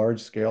in a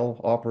large scale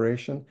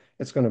operation,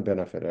 it's going to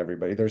benefit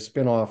everybody. There's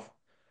spin-off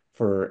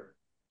for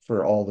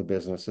for all the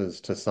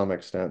businesses to some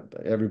extent.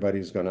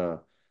 Everybody's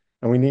gonna,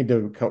 and we need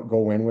to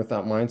go in with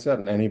that mindset.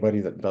 And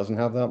anybody that doesn't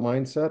have that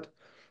mindset,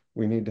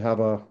 we need to have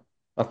a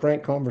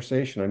frank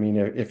conversation. I mean,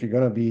 if you're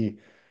going to be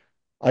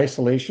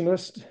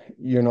isolationist,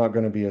 you're not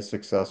going to be as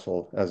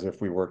successful as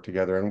if we work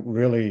together. And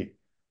really,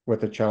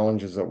 with the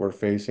challenges that we're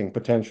facing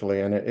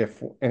potentially, and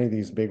if any of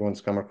these big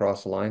ones come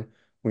across the line,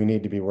 we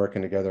need to be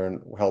working together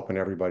and helping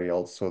everybody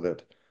else so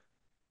that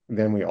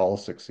then we all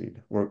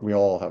succeed. We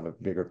all have a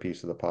bigger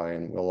piece of the pie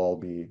and we'll all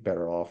be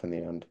better off in the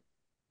end.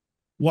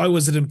 Why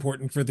was it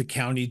important for the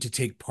county to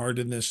take part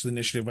in this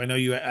initiative? I know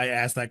I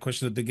asked that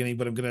question at the beginning,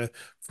 but I'm going to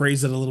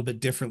phrase it a little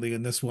bit differently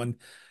in this one.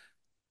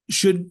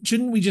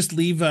 Shouldn't we just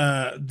leave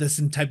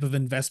this type of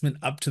investment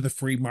up to the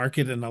free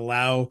market and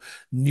allow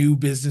new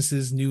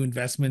businesses, new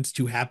investments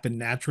to happen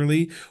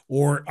naturally?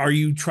 Or are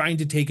you trying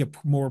to take a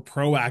more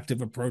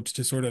proactive approach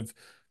to sort of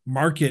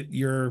market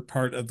your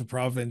part of the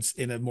province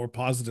in a more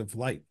positive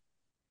light?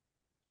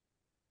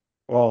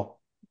 Well,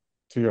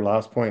 to your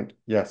last point,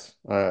 yes.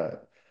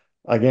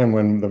 Again,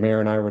 when the mayor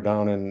and I were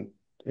down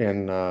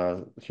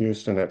in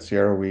Houston at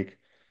Sierra Week,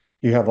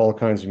 you have all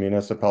kinds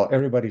of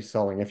everybody's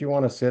selling. If you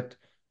want to sit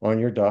on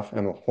your duff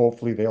and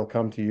hopefully they'll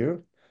come to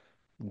you,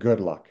 good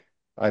luck.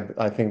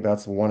 I think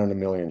that's one in a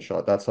million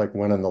shot. That's like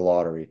winning the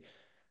lottery.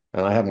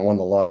 And I haven't won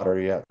the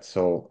lottery yet.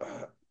 So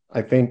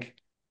I think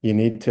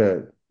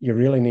you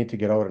really need to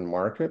get out and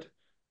market.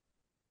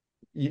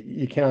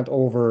 You can't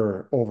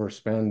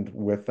overspend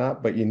with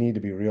that, but you need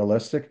to be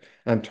realistic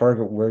and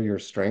target where your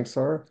strengths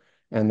are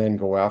and then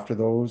go after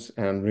those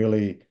and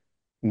really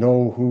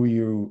know who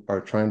you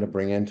are trying to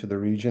bring into the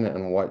region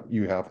and what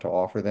you have to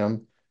offer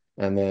them.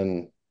 And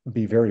then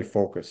be very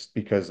focused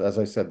because, as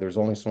I said, there's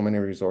only so many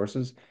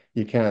resources.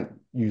 You can't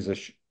use a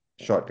sh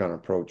shotgun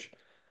approach.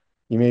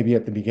 You may be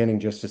at the beginning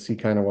just to see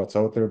kind of what's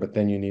out there, but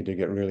then you need to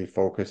get really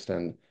focused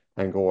and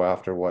go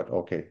after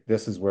okay,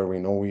 this is where we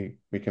know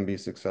we can be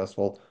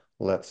successful.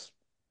 Let's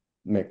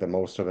make the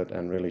most of it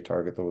and really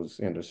target those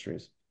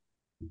industries.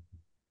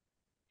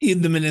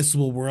 In the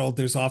municipal world,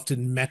 there's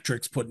often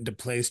metrics put into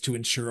place to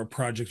ensure a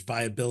project's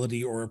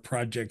viability or a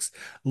project's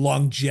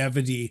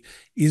longevity.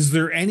 Is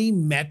there any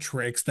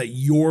metrics that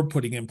you're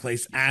putting in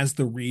place as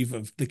the reeve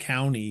of the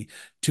county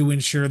to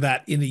ensure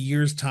that in a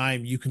year's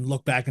time you can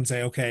look back and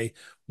say, okay,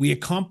 we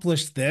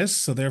accomplished this,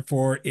 so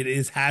therefore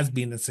has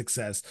been a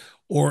success?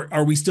 Or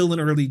are we still in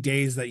early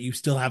days that you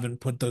still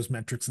haven't put those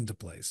metrics into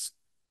place?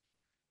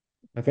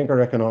 I think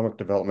our economic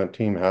development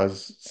team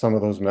has some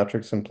of those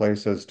metrics in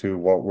place as to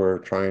what we're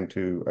trying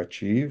to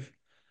achieve.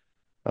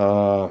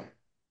 Uh,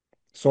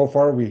 so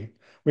far, we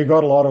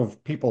got a lot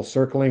of people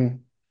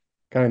circling,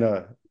 kind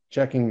of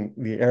checking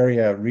the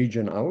area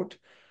region out.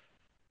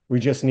 We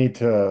just need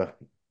to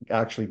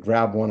actually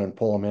grab one and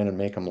pull them in and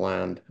make them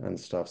land and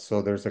stuff.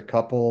 So there's a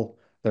couple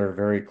that are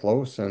very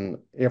close, and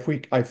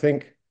I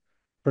think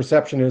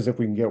perception is if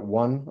we can get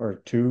one or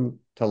two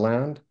to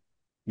land,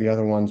 the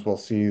other ones will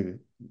see,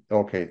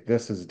 okay,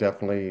 this is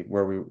definitely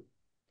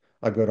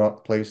a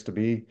good place to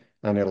be,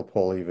 and it'll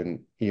pull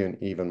even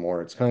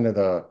more. It's kind of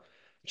the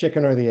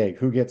chicken or the egg,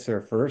 who gets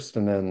there first,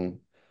 and then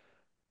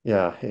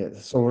yeah.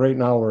 So right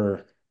now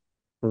we're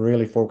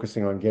really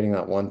focusing on getting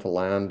that one to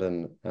land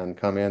and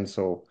come in.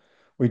 So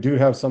we do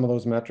have some of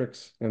those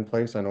metrics in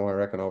place. I know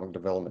our economic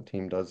development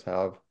team does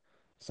have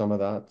some of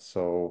that.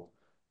 So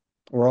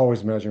we're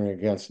always measuring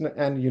against.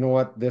 And you know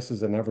what? This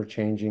is an ever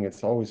changing,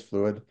 it's always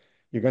fluid.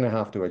 You're going to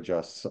have to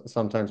adjust.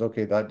 Sometimes,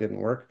 okay, that didn't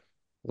work.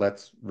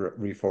 Let's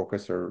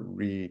refocus or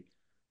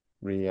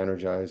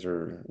re-energize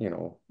or,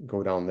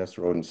 go down this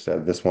road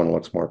instead. This one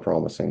looks more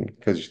promising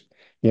because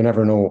you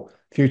never know.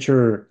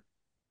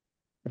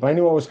 If I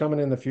knew what was coming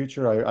in the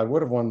future, I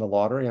would have won the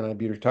lottery and I'd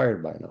be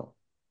retired by now.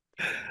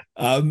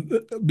 Um,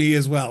 Me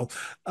as well.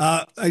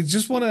 I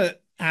just want to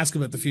ask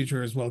about the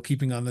future as well,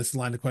 keeping on this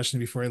line of question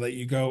before I let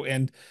you go.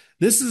 And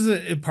this is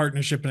a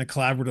partnership and a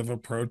collaborative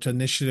approach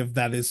initiative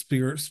that is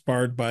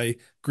sparred by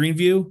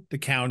Greenview, the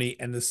county,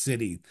 and the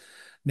city.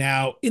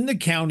 Now, in the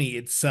county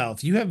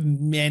itself, you have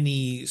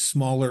many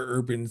smaller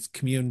urban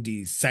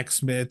communities.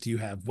 Sexsmith, you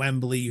have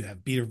Wembley, you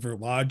have Beaver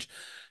Lodge.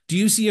 Do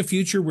you see a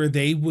future where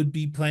they would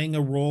be playing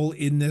a role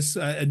in this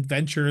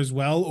adventure as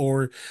well,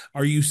 or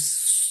are you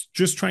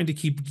just trying to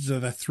keep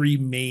the three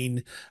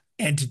main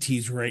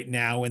entities right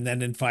now, and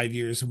then in 5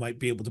 years, we might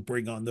be able to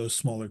bring on those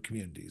smaller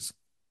communities?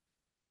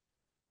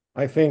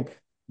 I think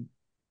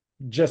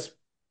just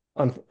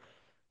un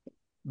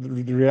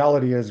the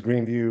reality is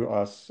Greenview,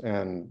 us,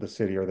 and the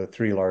city are the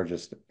three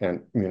largest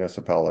and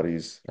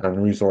municipalities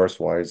and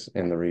resource-wise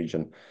in the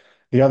region.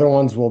 The other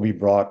ones will be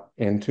brought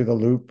into the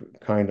loop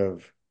kind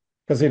of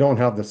because they don't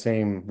have the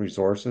same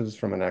resources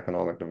from an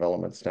economic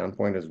development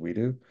standpoint as we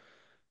do.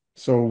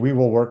 So we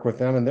will work with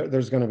them, and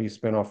there's going to be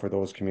spin-off for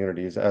those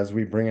communities as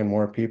we bring in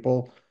more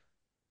people.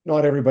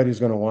 Not everybody's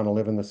going to want to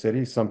live in the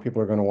city. Some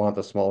people are going to want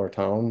the smaller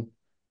town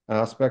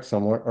aspect.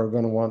 Some are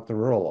going to want the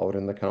rural out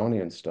in the county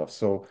and stuff.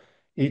 So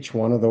each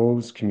one of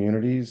those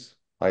communities,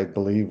 I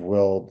believe,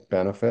 will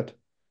benefit,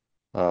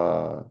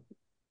 uh,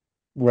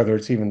 whether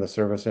it's even the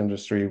service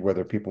industry,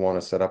 whether people want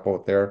to set up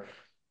out there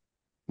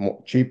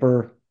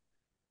cheaper.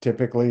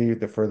 Typically,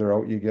 the further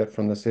out you get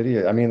from the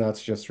city, I mean,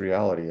 that's just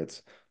reality.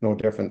 It's no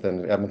different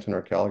than Edmonton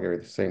or Calgary.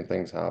 The same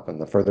things happen.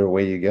 The further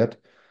away you get,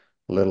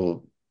 a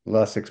little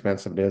less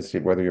expensive it is,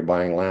 whether you're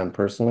buying land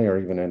personally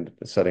or even in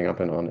setting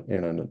up in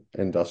an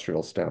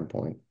industrial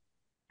standpoint.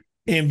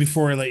 And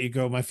before I let you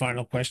go, my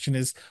final question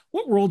is,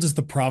 what role does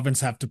the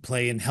province have to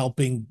play in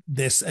helping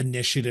this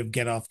initiative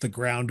get off the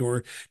ground?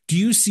 Or do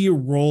you see a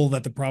role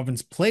that the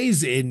province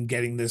plays in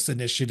getting this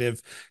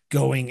initiative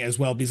going as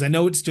well? Because I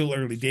know it's still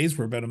early days.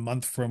 We're about a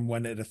month from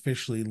when it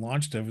officially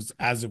launched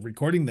as of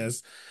recording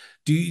this.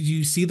 Do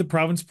you see the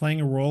province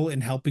playing a role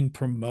in helping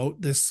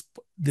promote this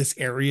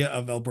area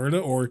of Alberta,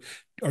 or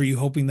are you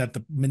hoping that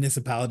the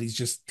municipalities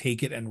just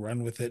take it and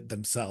run with it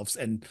themselves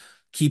and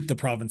keep the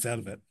province out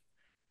of it?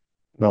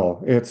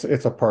 No, it's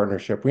a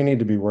partnership. We need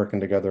to be working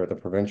together at the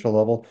provincial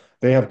level.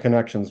 They have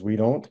connections we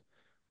don't.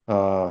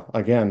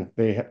 Again,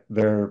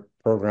 their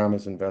program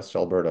is Invest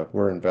Alberta.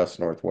 We're Invest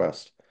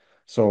Northwest.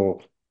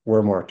 So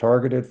we're more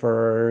targeted for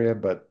our area,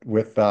 but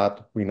with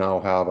that, we now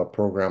have a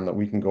program that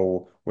we can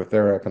go with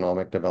their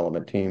economic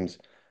development teams,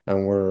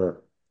 and we're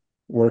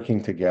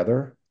working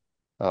together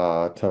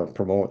to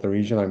promote the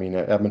region. I mean,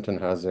 Edmonton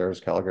has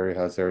theirs, Calgary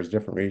has theirs,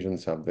 different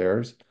regions have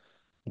theirs,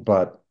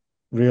 but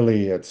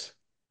really it's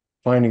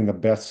finding the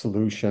best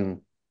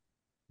solution.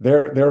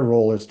 Their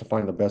role is to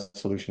find the best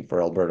solution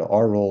for Alberta.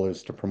 Our role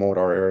is to promote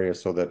our area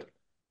so that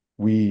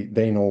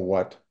they know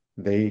what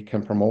they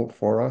can promote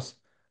for us.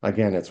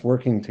 Again, it's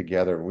working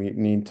together. We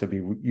need to be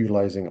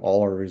utilizing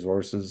all our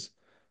resources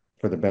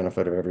for the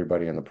benefit of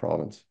everybody in the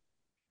province.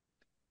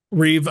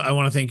 Reeve, I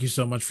want to thank you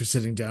so much for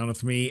sitting down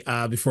with me.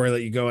 Before I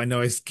let you go, I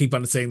know I keep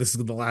on saying this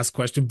is the last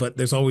question, but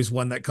there's always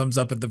one that comes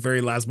up at the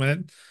very last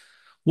minute.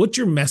 What's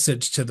your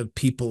message to the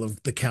people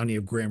of the County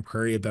of Grande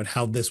Prairie about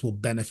how this will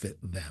benefit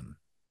them?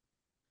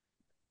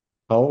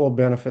 How it will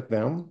benefit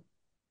them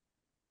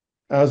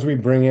as we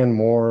bring in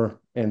more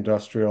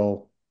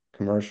industrial,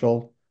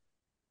 commercial,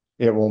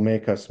 it will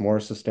make us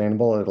more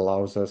sustainable. It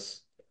allows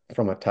us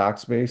from a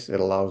tax base, it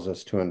allows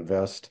us to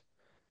invest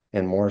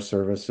in more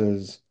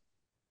services,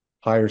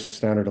 higher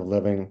standard of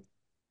living.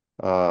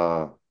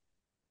 Uh,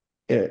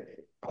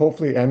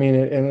 hopefully, I mean,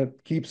 and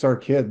it keeps our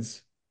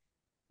kids,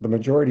 the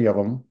majority of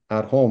them,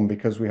 at home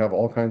because we have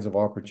all kinds of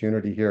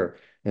opportunity here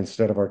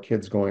instead of our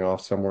kids going off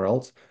somewhere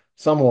else.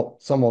 Some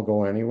will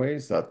go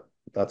anyways.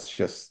 That's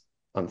just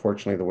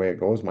unfortunately the way it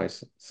goes. My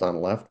son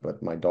left,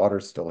 but my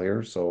daughter's still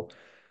here. So,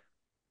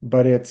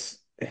 but it's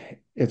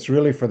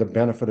really for the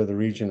benefit of the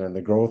region and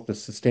the growth, the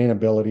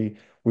sustainability.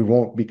 We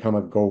won't become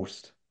a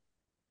ghost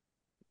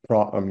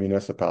a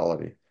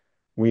municipality.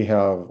 We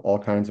have all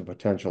kinds of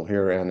potential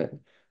here, and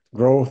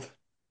growth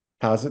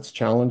has its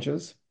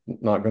challenges.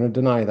 Not going to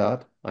deny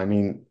that. I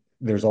mean,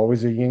 there's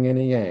always a yin and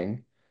a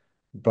yang,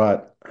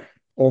 but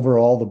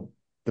overall,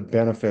 the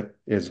benefit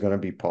is going to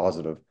be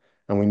positive,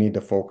 and we need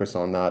to focus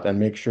on that and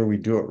make sure we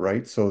do it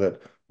right so that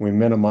we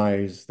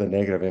minimize the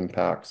negative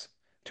impacts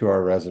to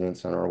our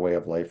residents and our way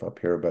of life up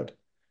here. But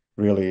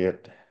really,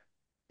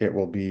 it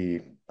will be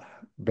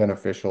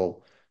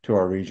beneficial to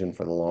our region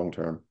for the long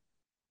term.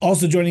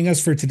 Also joining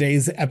us for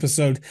today's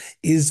episode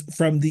is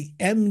from the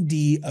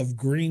MD of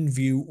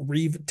Greenview,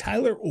 Reeve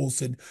Tyler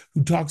Olson,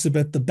 who talks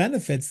about the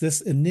benefits this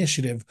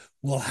initiative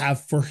will have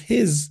for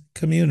his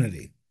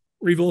community.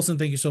 Reeve Olson,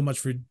 thank you so much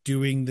for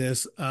doing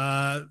this.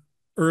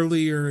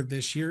 Earlier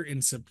this year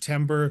in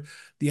September,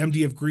 the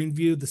MD of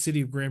Greenview, the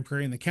City of Grande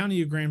Prairie, and the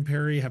County of Grande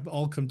Prairie have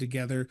all come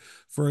together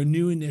for a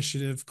new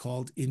initiative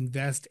called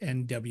Invest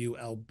NW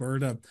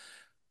Alberta.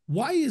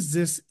 Why is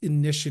this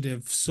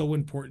initiative so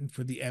important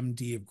for the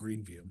MD of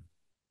Greenview?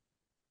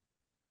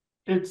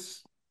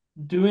 It's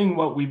doing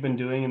what we've been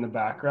doing in the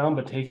background,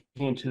 but taking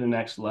it to the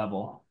next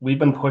level. We've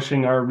been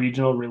pushing our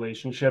regional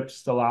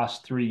relationships the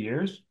last 3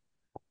 years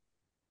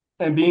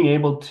and being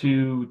able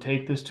to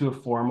take this to a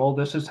formal,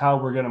 this is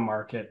how we're going to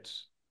market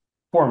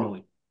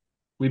formally.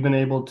 We've been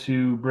able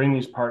to bring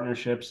these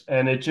partnerships,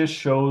 and it just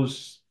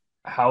shows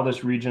how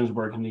this region is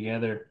working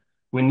together.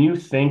 When you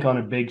think on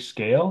a big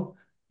scale,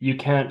 you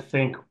can't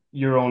think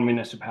your own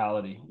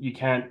municipality. You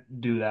can't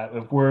do that.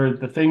 If we're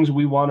the things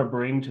we want to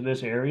bring to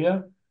this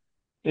area,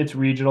 it's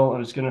regional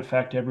and it's going to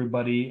affect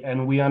everybody.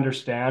 And we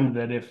understand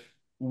that if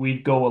we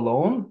go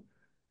alone,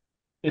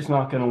 it's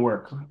not going to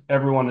work.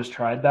 Everyone has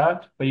tried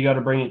that, but you got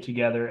to bring it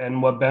together.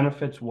 And what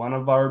benefits one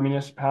of our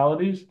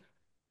municipalities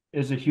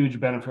is a huge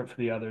benefit for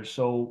the others.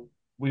 So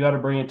we got to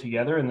bring it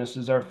together. And this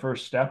is our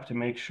first step to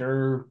make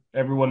sure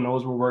everyone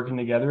knows we're working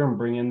together and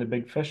bring in the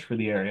big fish for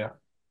the area.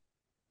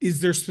 Is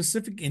there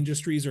specific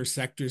industries or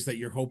sectors that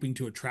you're hoping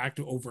to attract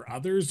over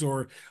others,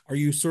 or are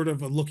you sort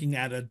of looking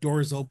at a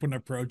doors open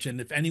approach?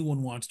 And if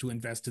anyone wants to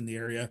invest in the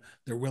area,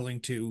 they're willing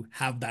to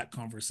have that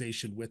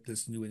conversation with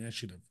this new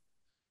initiative?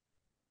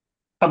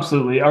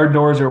 Absolutely. Our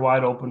doors are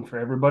wide open for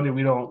everybody.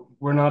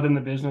 We're not in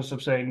the business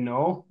of saying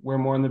no. We're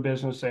more in the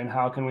business saying,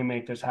 how can we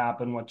make this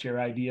happen? What's your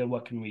idea?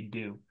 What can we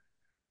do?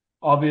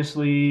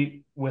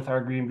 Obviously, with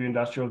our Greenview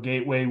Industrial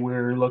Gateway,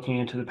 we're looking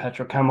into the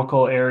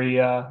petrochemical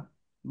area.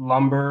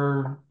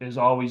 Lumber is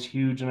always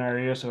huge in our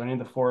area, so any of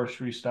the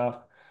forestry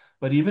stuff,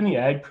 but even the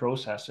ag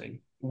processing.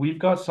 We've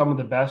got some of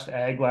the best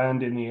ag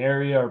land in the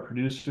area. Our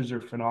producers are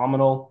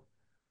phenomenal.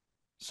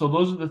 So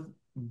those are the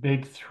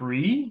big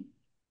three,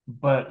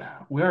 but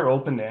we're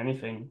open to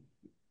anything.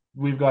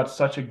 we've got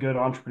such a good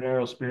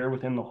entrepreneurial spirit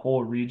within the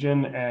whole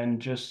region,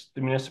 and just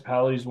the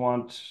municipalities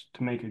want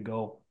to make it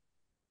go.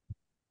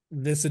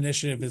 This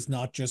initiative is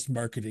not just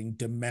marketing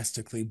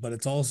domestically, but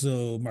it's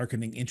also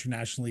marketing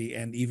internationally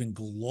and even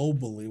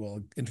globally.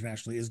 Well,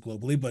 internationally is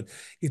globally, but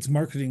it's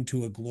marketing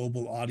to a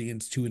global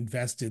audience to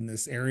invest in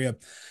this area.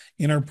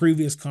 In our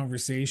previous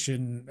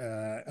conversation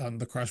on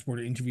the cross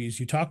border interviews,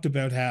 you talked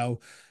about how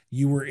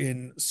you were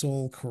in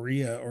Seoul,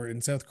 Korea, or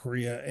in South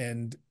Korea,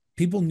 and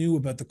people knew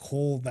about the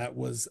coal that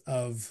was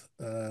of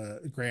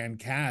Grand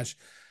Cache.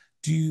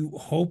 Do you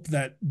hope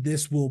that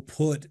this will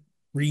put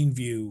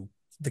Greenview,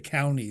 the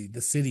county,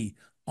 the city,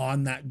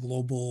 on that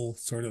global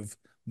sort of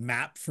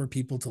map for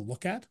people to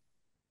look at?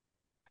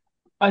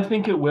 I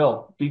think it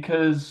will,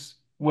 because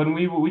when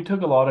we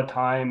took a lot of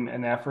time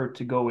and effort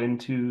to go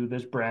into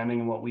this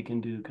branding and what we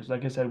can do. Because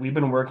like I said, we've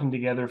been working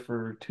together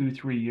for 2,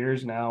 3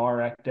 years now,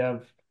 our act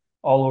dev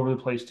all over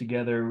the place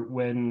together.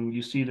 When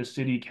you see the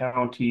city,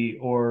 county,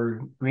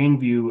 or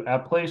Greenview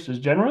at places,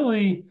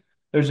 generally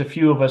there's a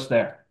few of us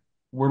there.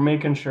 We're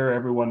making sure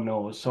everyone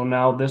knows. So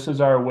now this is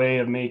our way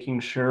of making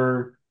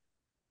sure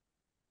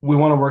we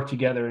want to work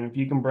together. And if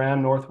you can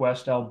brand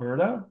Northwest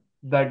Alberta,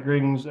 that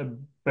brings a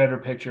better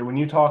picture. When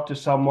you talk to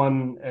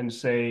someone and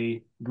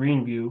say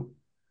Greenview,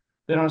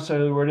 they don't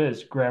necessarily know where it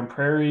is. Grande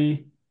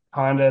Prairie,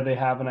 kinda, they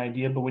have an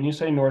idea. But when you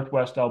say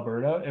Northwest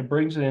Alberta, it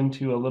brings it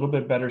into a little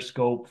bit better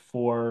scope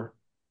for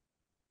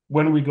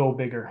when we go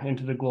bigger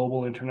into the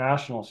global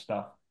international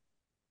stuff.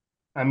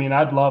 I mean,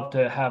 I'd love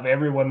to have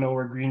everyone know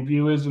where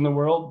Greenview is in the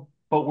world,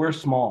 but we're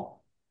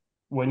small.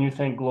 When you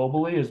think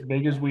globally, as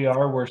big as we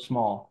are, we're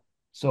small.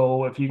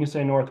 So if you can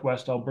say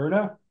Northwest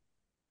Alberta,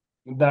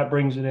 that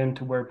brings it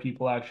into where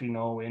people actually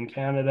know in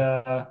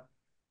Canada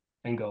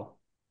and go.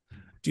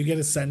 Do you get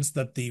a sense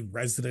that the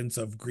residents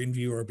of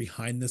Greenview are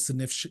behind this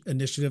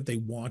initiative? They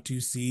want to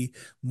see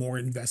more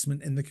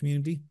investment in the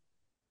community?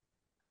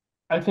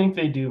 I think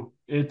they do.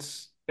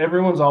 It's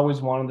everyone's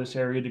always wanted this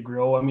area to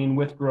grow. I mean,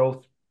 with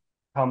growth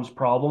comes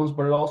problems,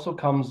 but it also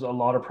comes a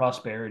lot of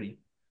prosperity.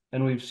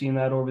 And we've seen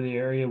that over the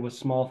area with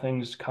small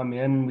things come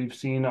in. We've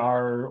seen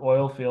our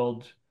oil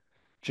field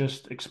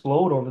just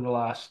explode over the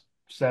last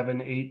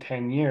 7, 8,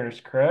 10 years,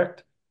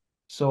 correct?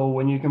 So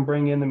when you can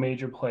bring in the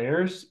major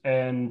players,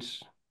 and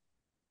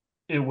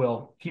it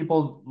will.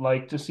 People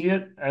like to see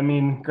it. I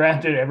mean,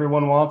 granted,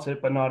 everyone wants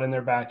it, but not in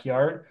their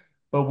backyard.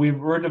 But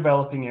we're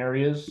developing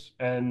areas,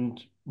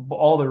 and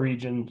all the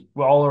region,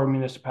 well, all our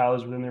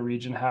municipalities within the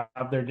region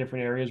have their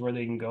different areas where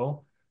they can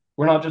go.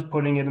 We're not just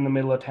putting it in the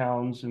middle of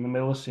towns, in the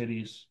middle of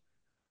cities.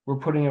 We're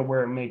putting it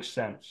where it makes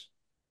sense.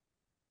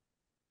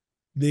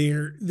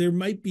 There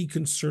might be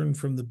concern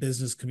from the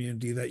business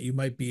community that you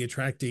might be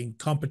attracting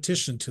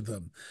competition to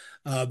them.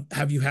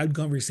 Have you had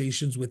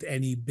conversations with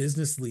any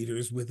business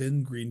leaders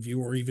within Greenview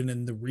or even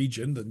in the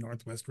region, the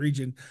Northwest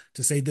region,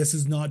 to say this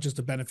is not just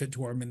a benefit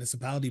to our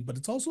municipality, but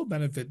it's also a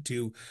benefit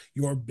to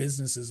your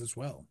businesses as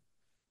well?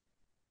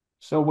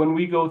 So when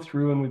we go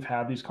through and we've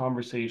had these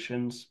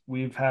conversations,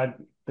 we've had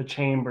the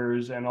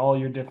chambers and all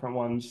your different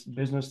ones,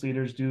 business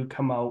leaders do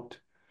come out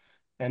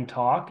and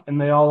talk,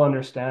 and they all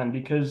understand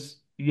because,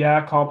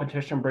 yeah,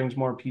 competition brings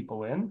more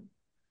people in.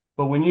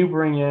 But when you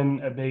bring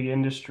in a big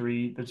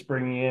industry that's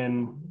bringing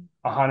in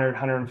 100,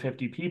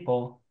 150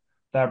 people,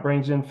 that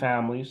brings in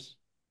families,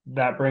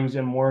 that brings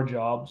in more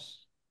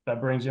jobs,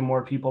 that brings in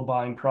more people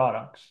buying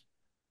products.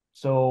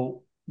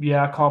 So,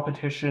 yeah,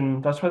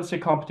 competition, that's why they say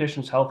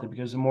competition is healthy,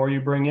 because the more you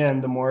bring in,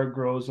 the more it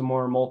grows, the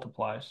more it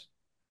multiplies.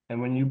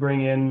 And when you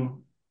bring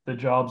in the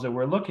jobs that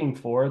we're looking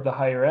for, the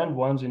higher end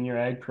ones in your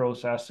ag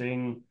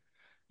processing,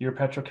 your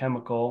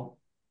petrochemical,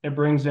 it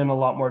brings in a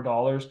lot more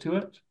dollars to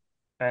it,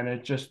 and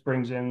it just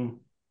brings in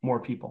more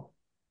people.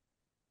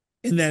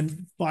 And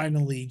then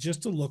finally,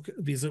 just to look,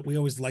 because we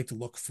always like to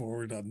look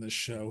forward on this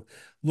show,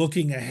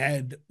 looking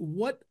ahead,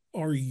 what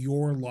are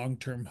your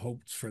long-term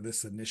hopes for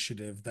this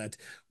initiative that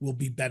will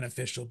be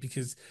beneficial?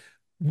 Because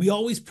we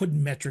always put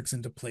metrics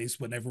into place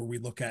whenever we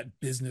look at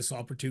business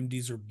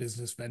opportunities or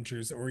business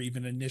ventures or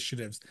even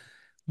initiatives.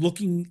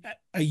 Looking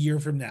at a year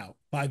from now,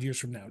 5 years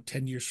from now,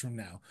 10 years from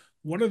now,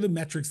 what are the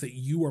metrics that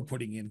you are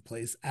putting in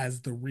place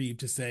as the Reeve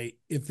to say,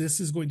 if this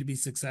is going to be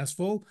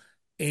successful,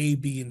 A,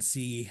 B, and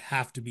C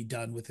have to be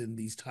done within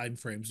these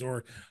timeframes?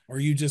 Or are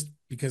you just,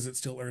 because it's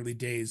still early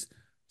days,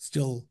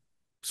 still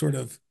sort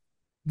of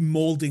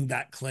molding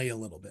that clay a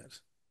little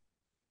bit?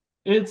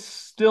 It's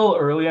still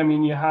early. I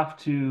mean, you have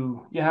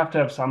to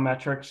have some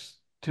metrics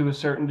to a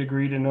certain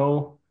degree to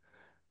know.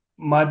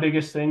 My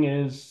biggest thing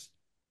is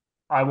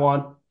I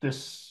want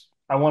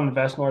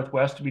Invest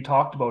Northwest to be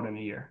talked about in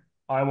a year.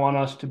 I want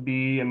us to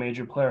be a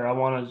major player. I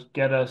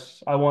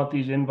want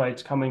these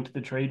invites coming to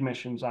the trade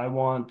missions.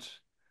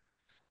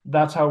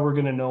 That's how we're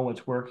going to know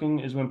what's working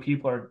is when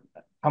people are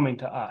coming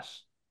to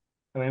us.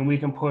 I mean, we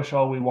can push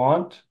all we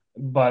want,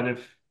 but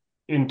if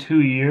in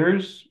 2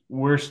 years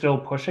we're still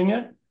pushing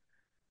it,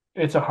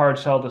 it's a hard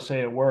sell to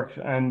say it worked.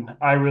 And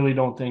I really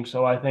don't think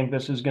so. I think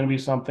this is going to be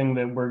something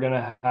that we're going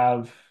to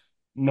have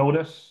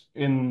notice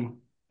in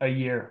a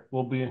year.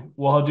 We'll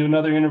do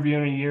another interview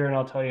in a year, and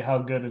I'll tell you how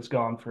good it's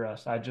gone for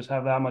us. I just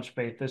have that much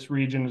faith. This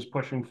region is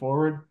pushing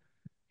forward,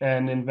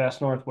 and Invest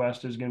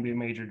Northwest is going to be a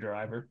major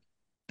driver.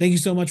 Thank you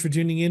so much for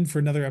tuning in for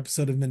another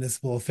episode of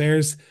Municipal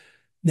Affairs.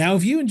 Now,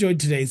 if you enjoyed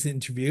today's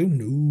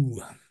interview,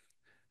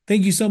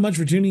 thank you so much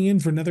for tuning in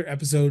for another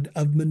episode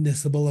of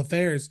Municipal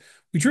Affairs.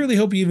 We truly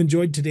hope you've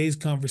enjoyed today's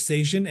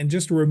conversation. And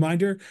just a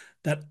reminder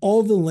that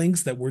all the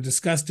links that were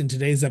discussed in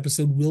today's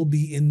episode will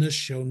be in the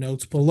show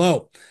notes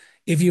below.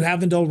 If you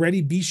haven't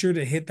already, be sure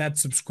to hit that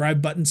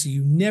subscribe button so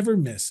you never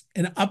miss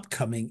an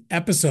upcoming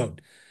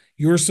episode.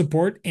 Your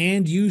support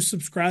and you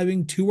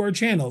subscribing to our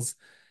channels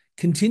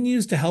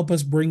continues to help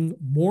us bring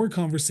more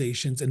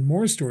conversations and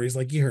more stories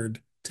like you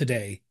heard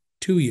today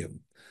to you.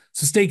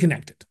 So stay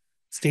connected,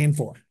 stay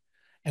informed,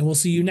 and we'll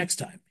see you next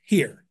time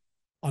here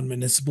on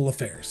Municipal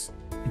Affairs.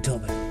 Until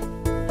then.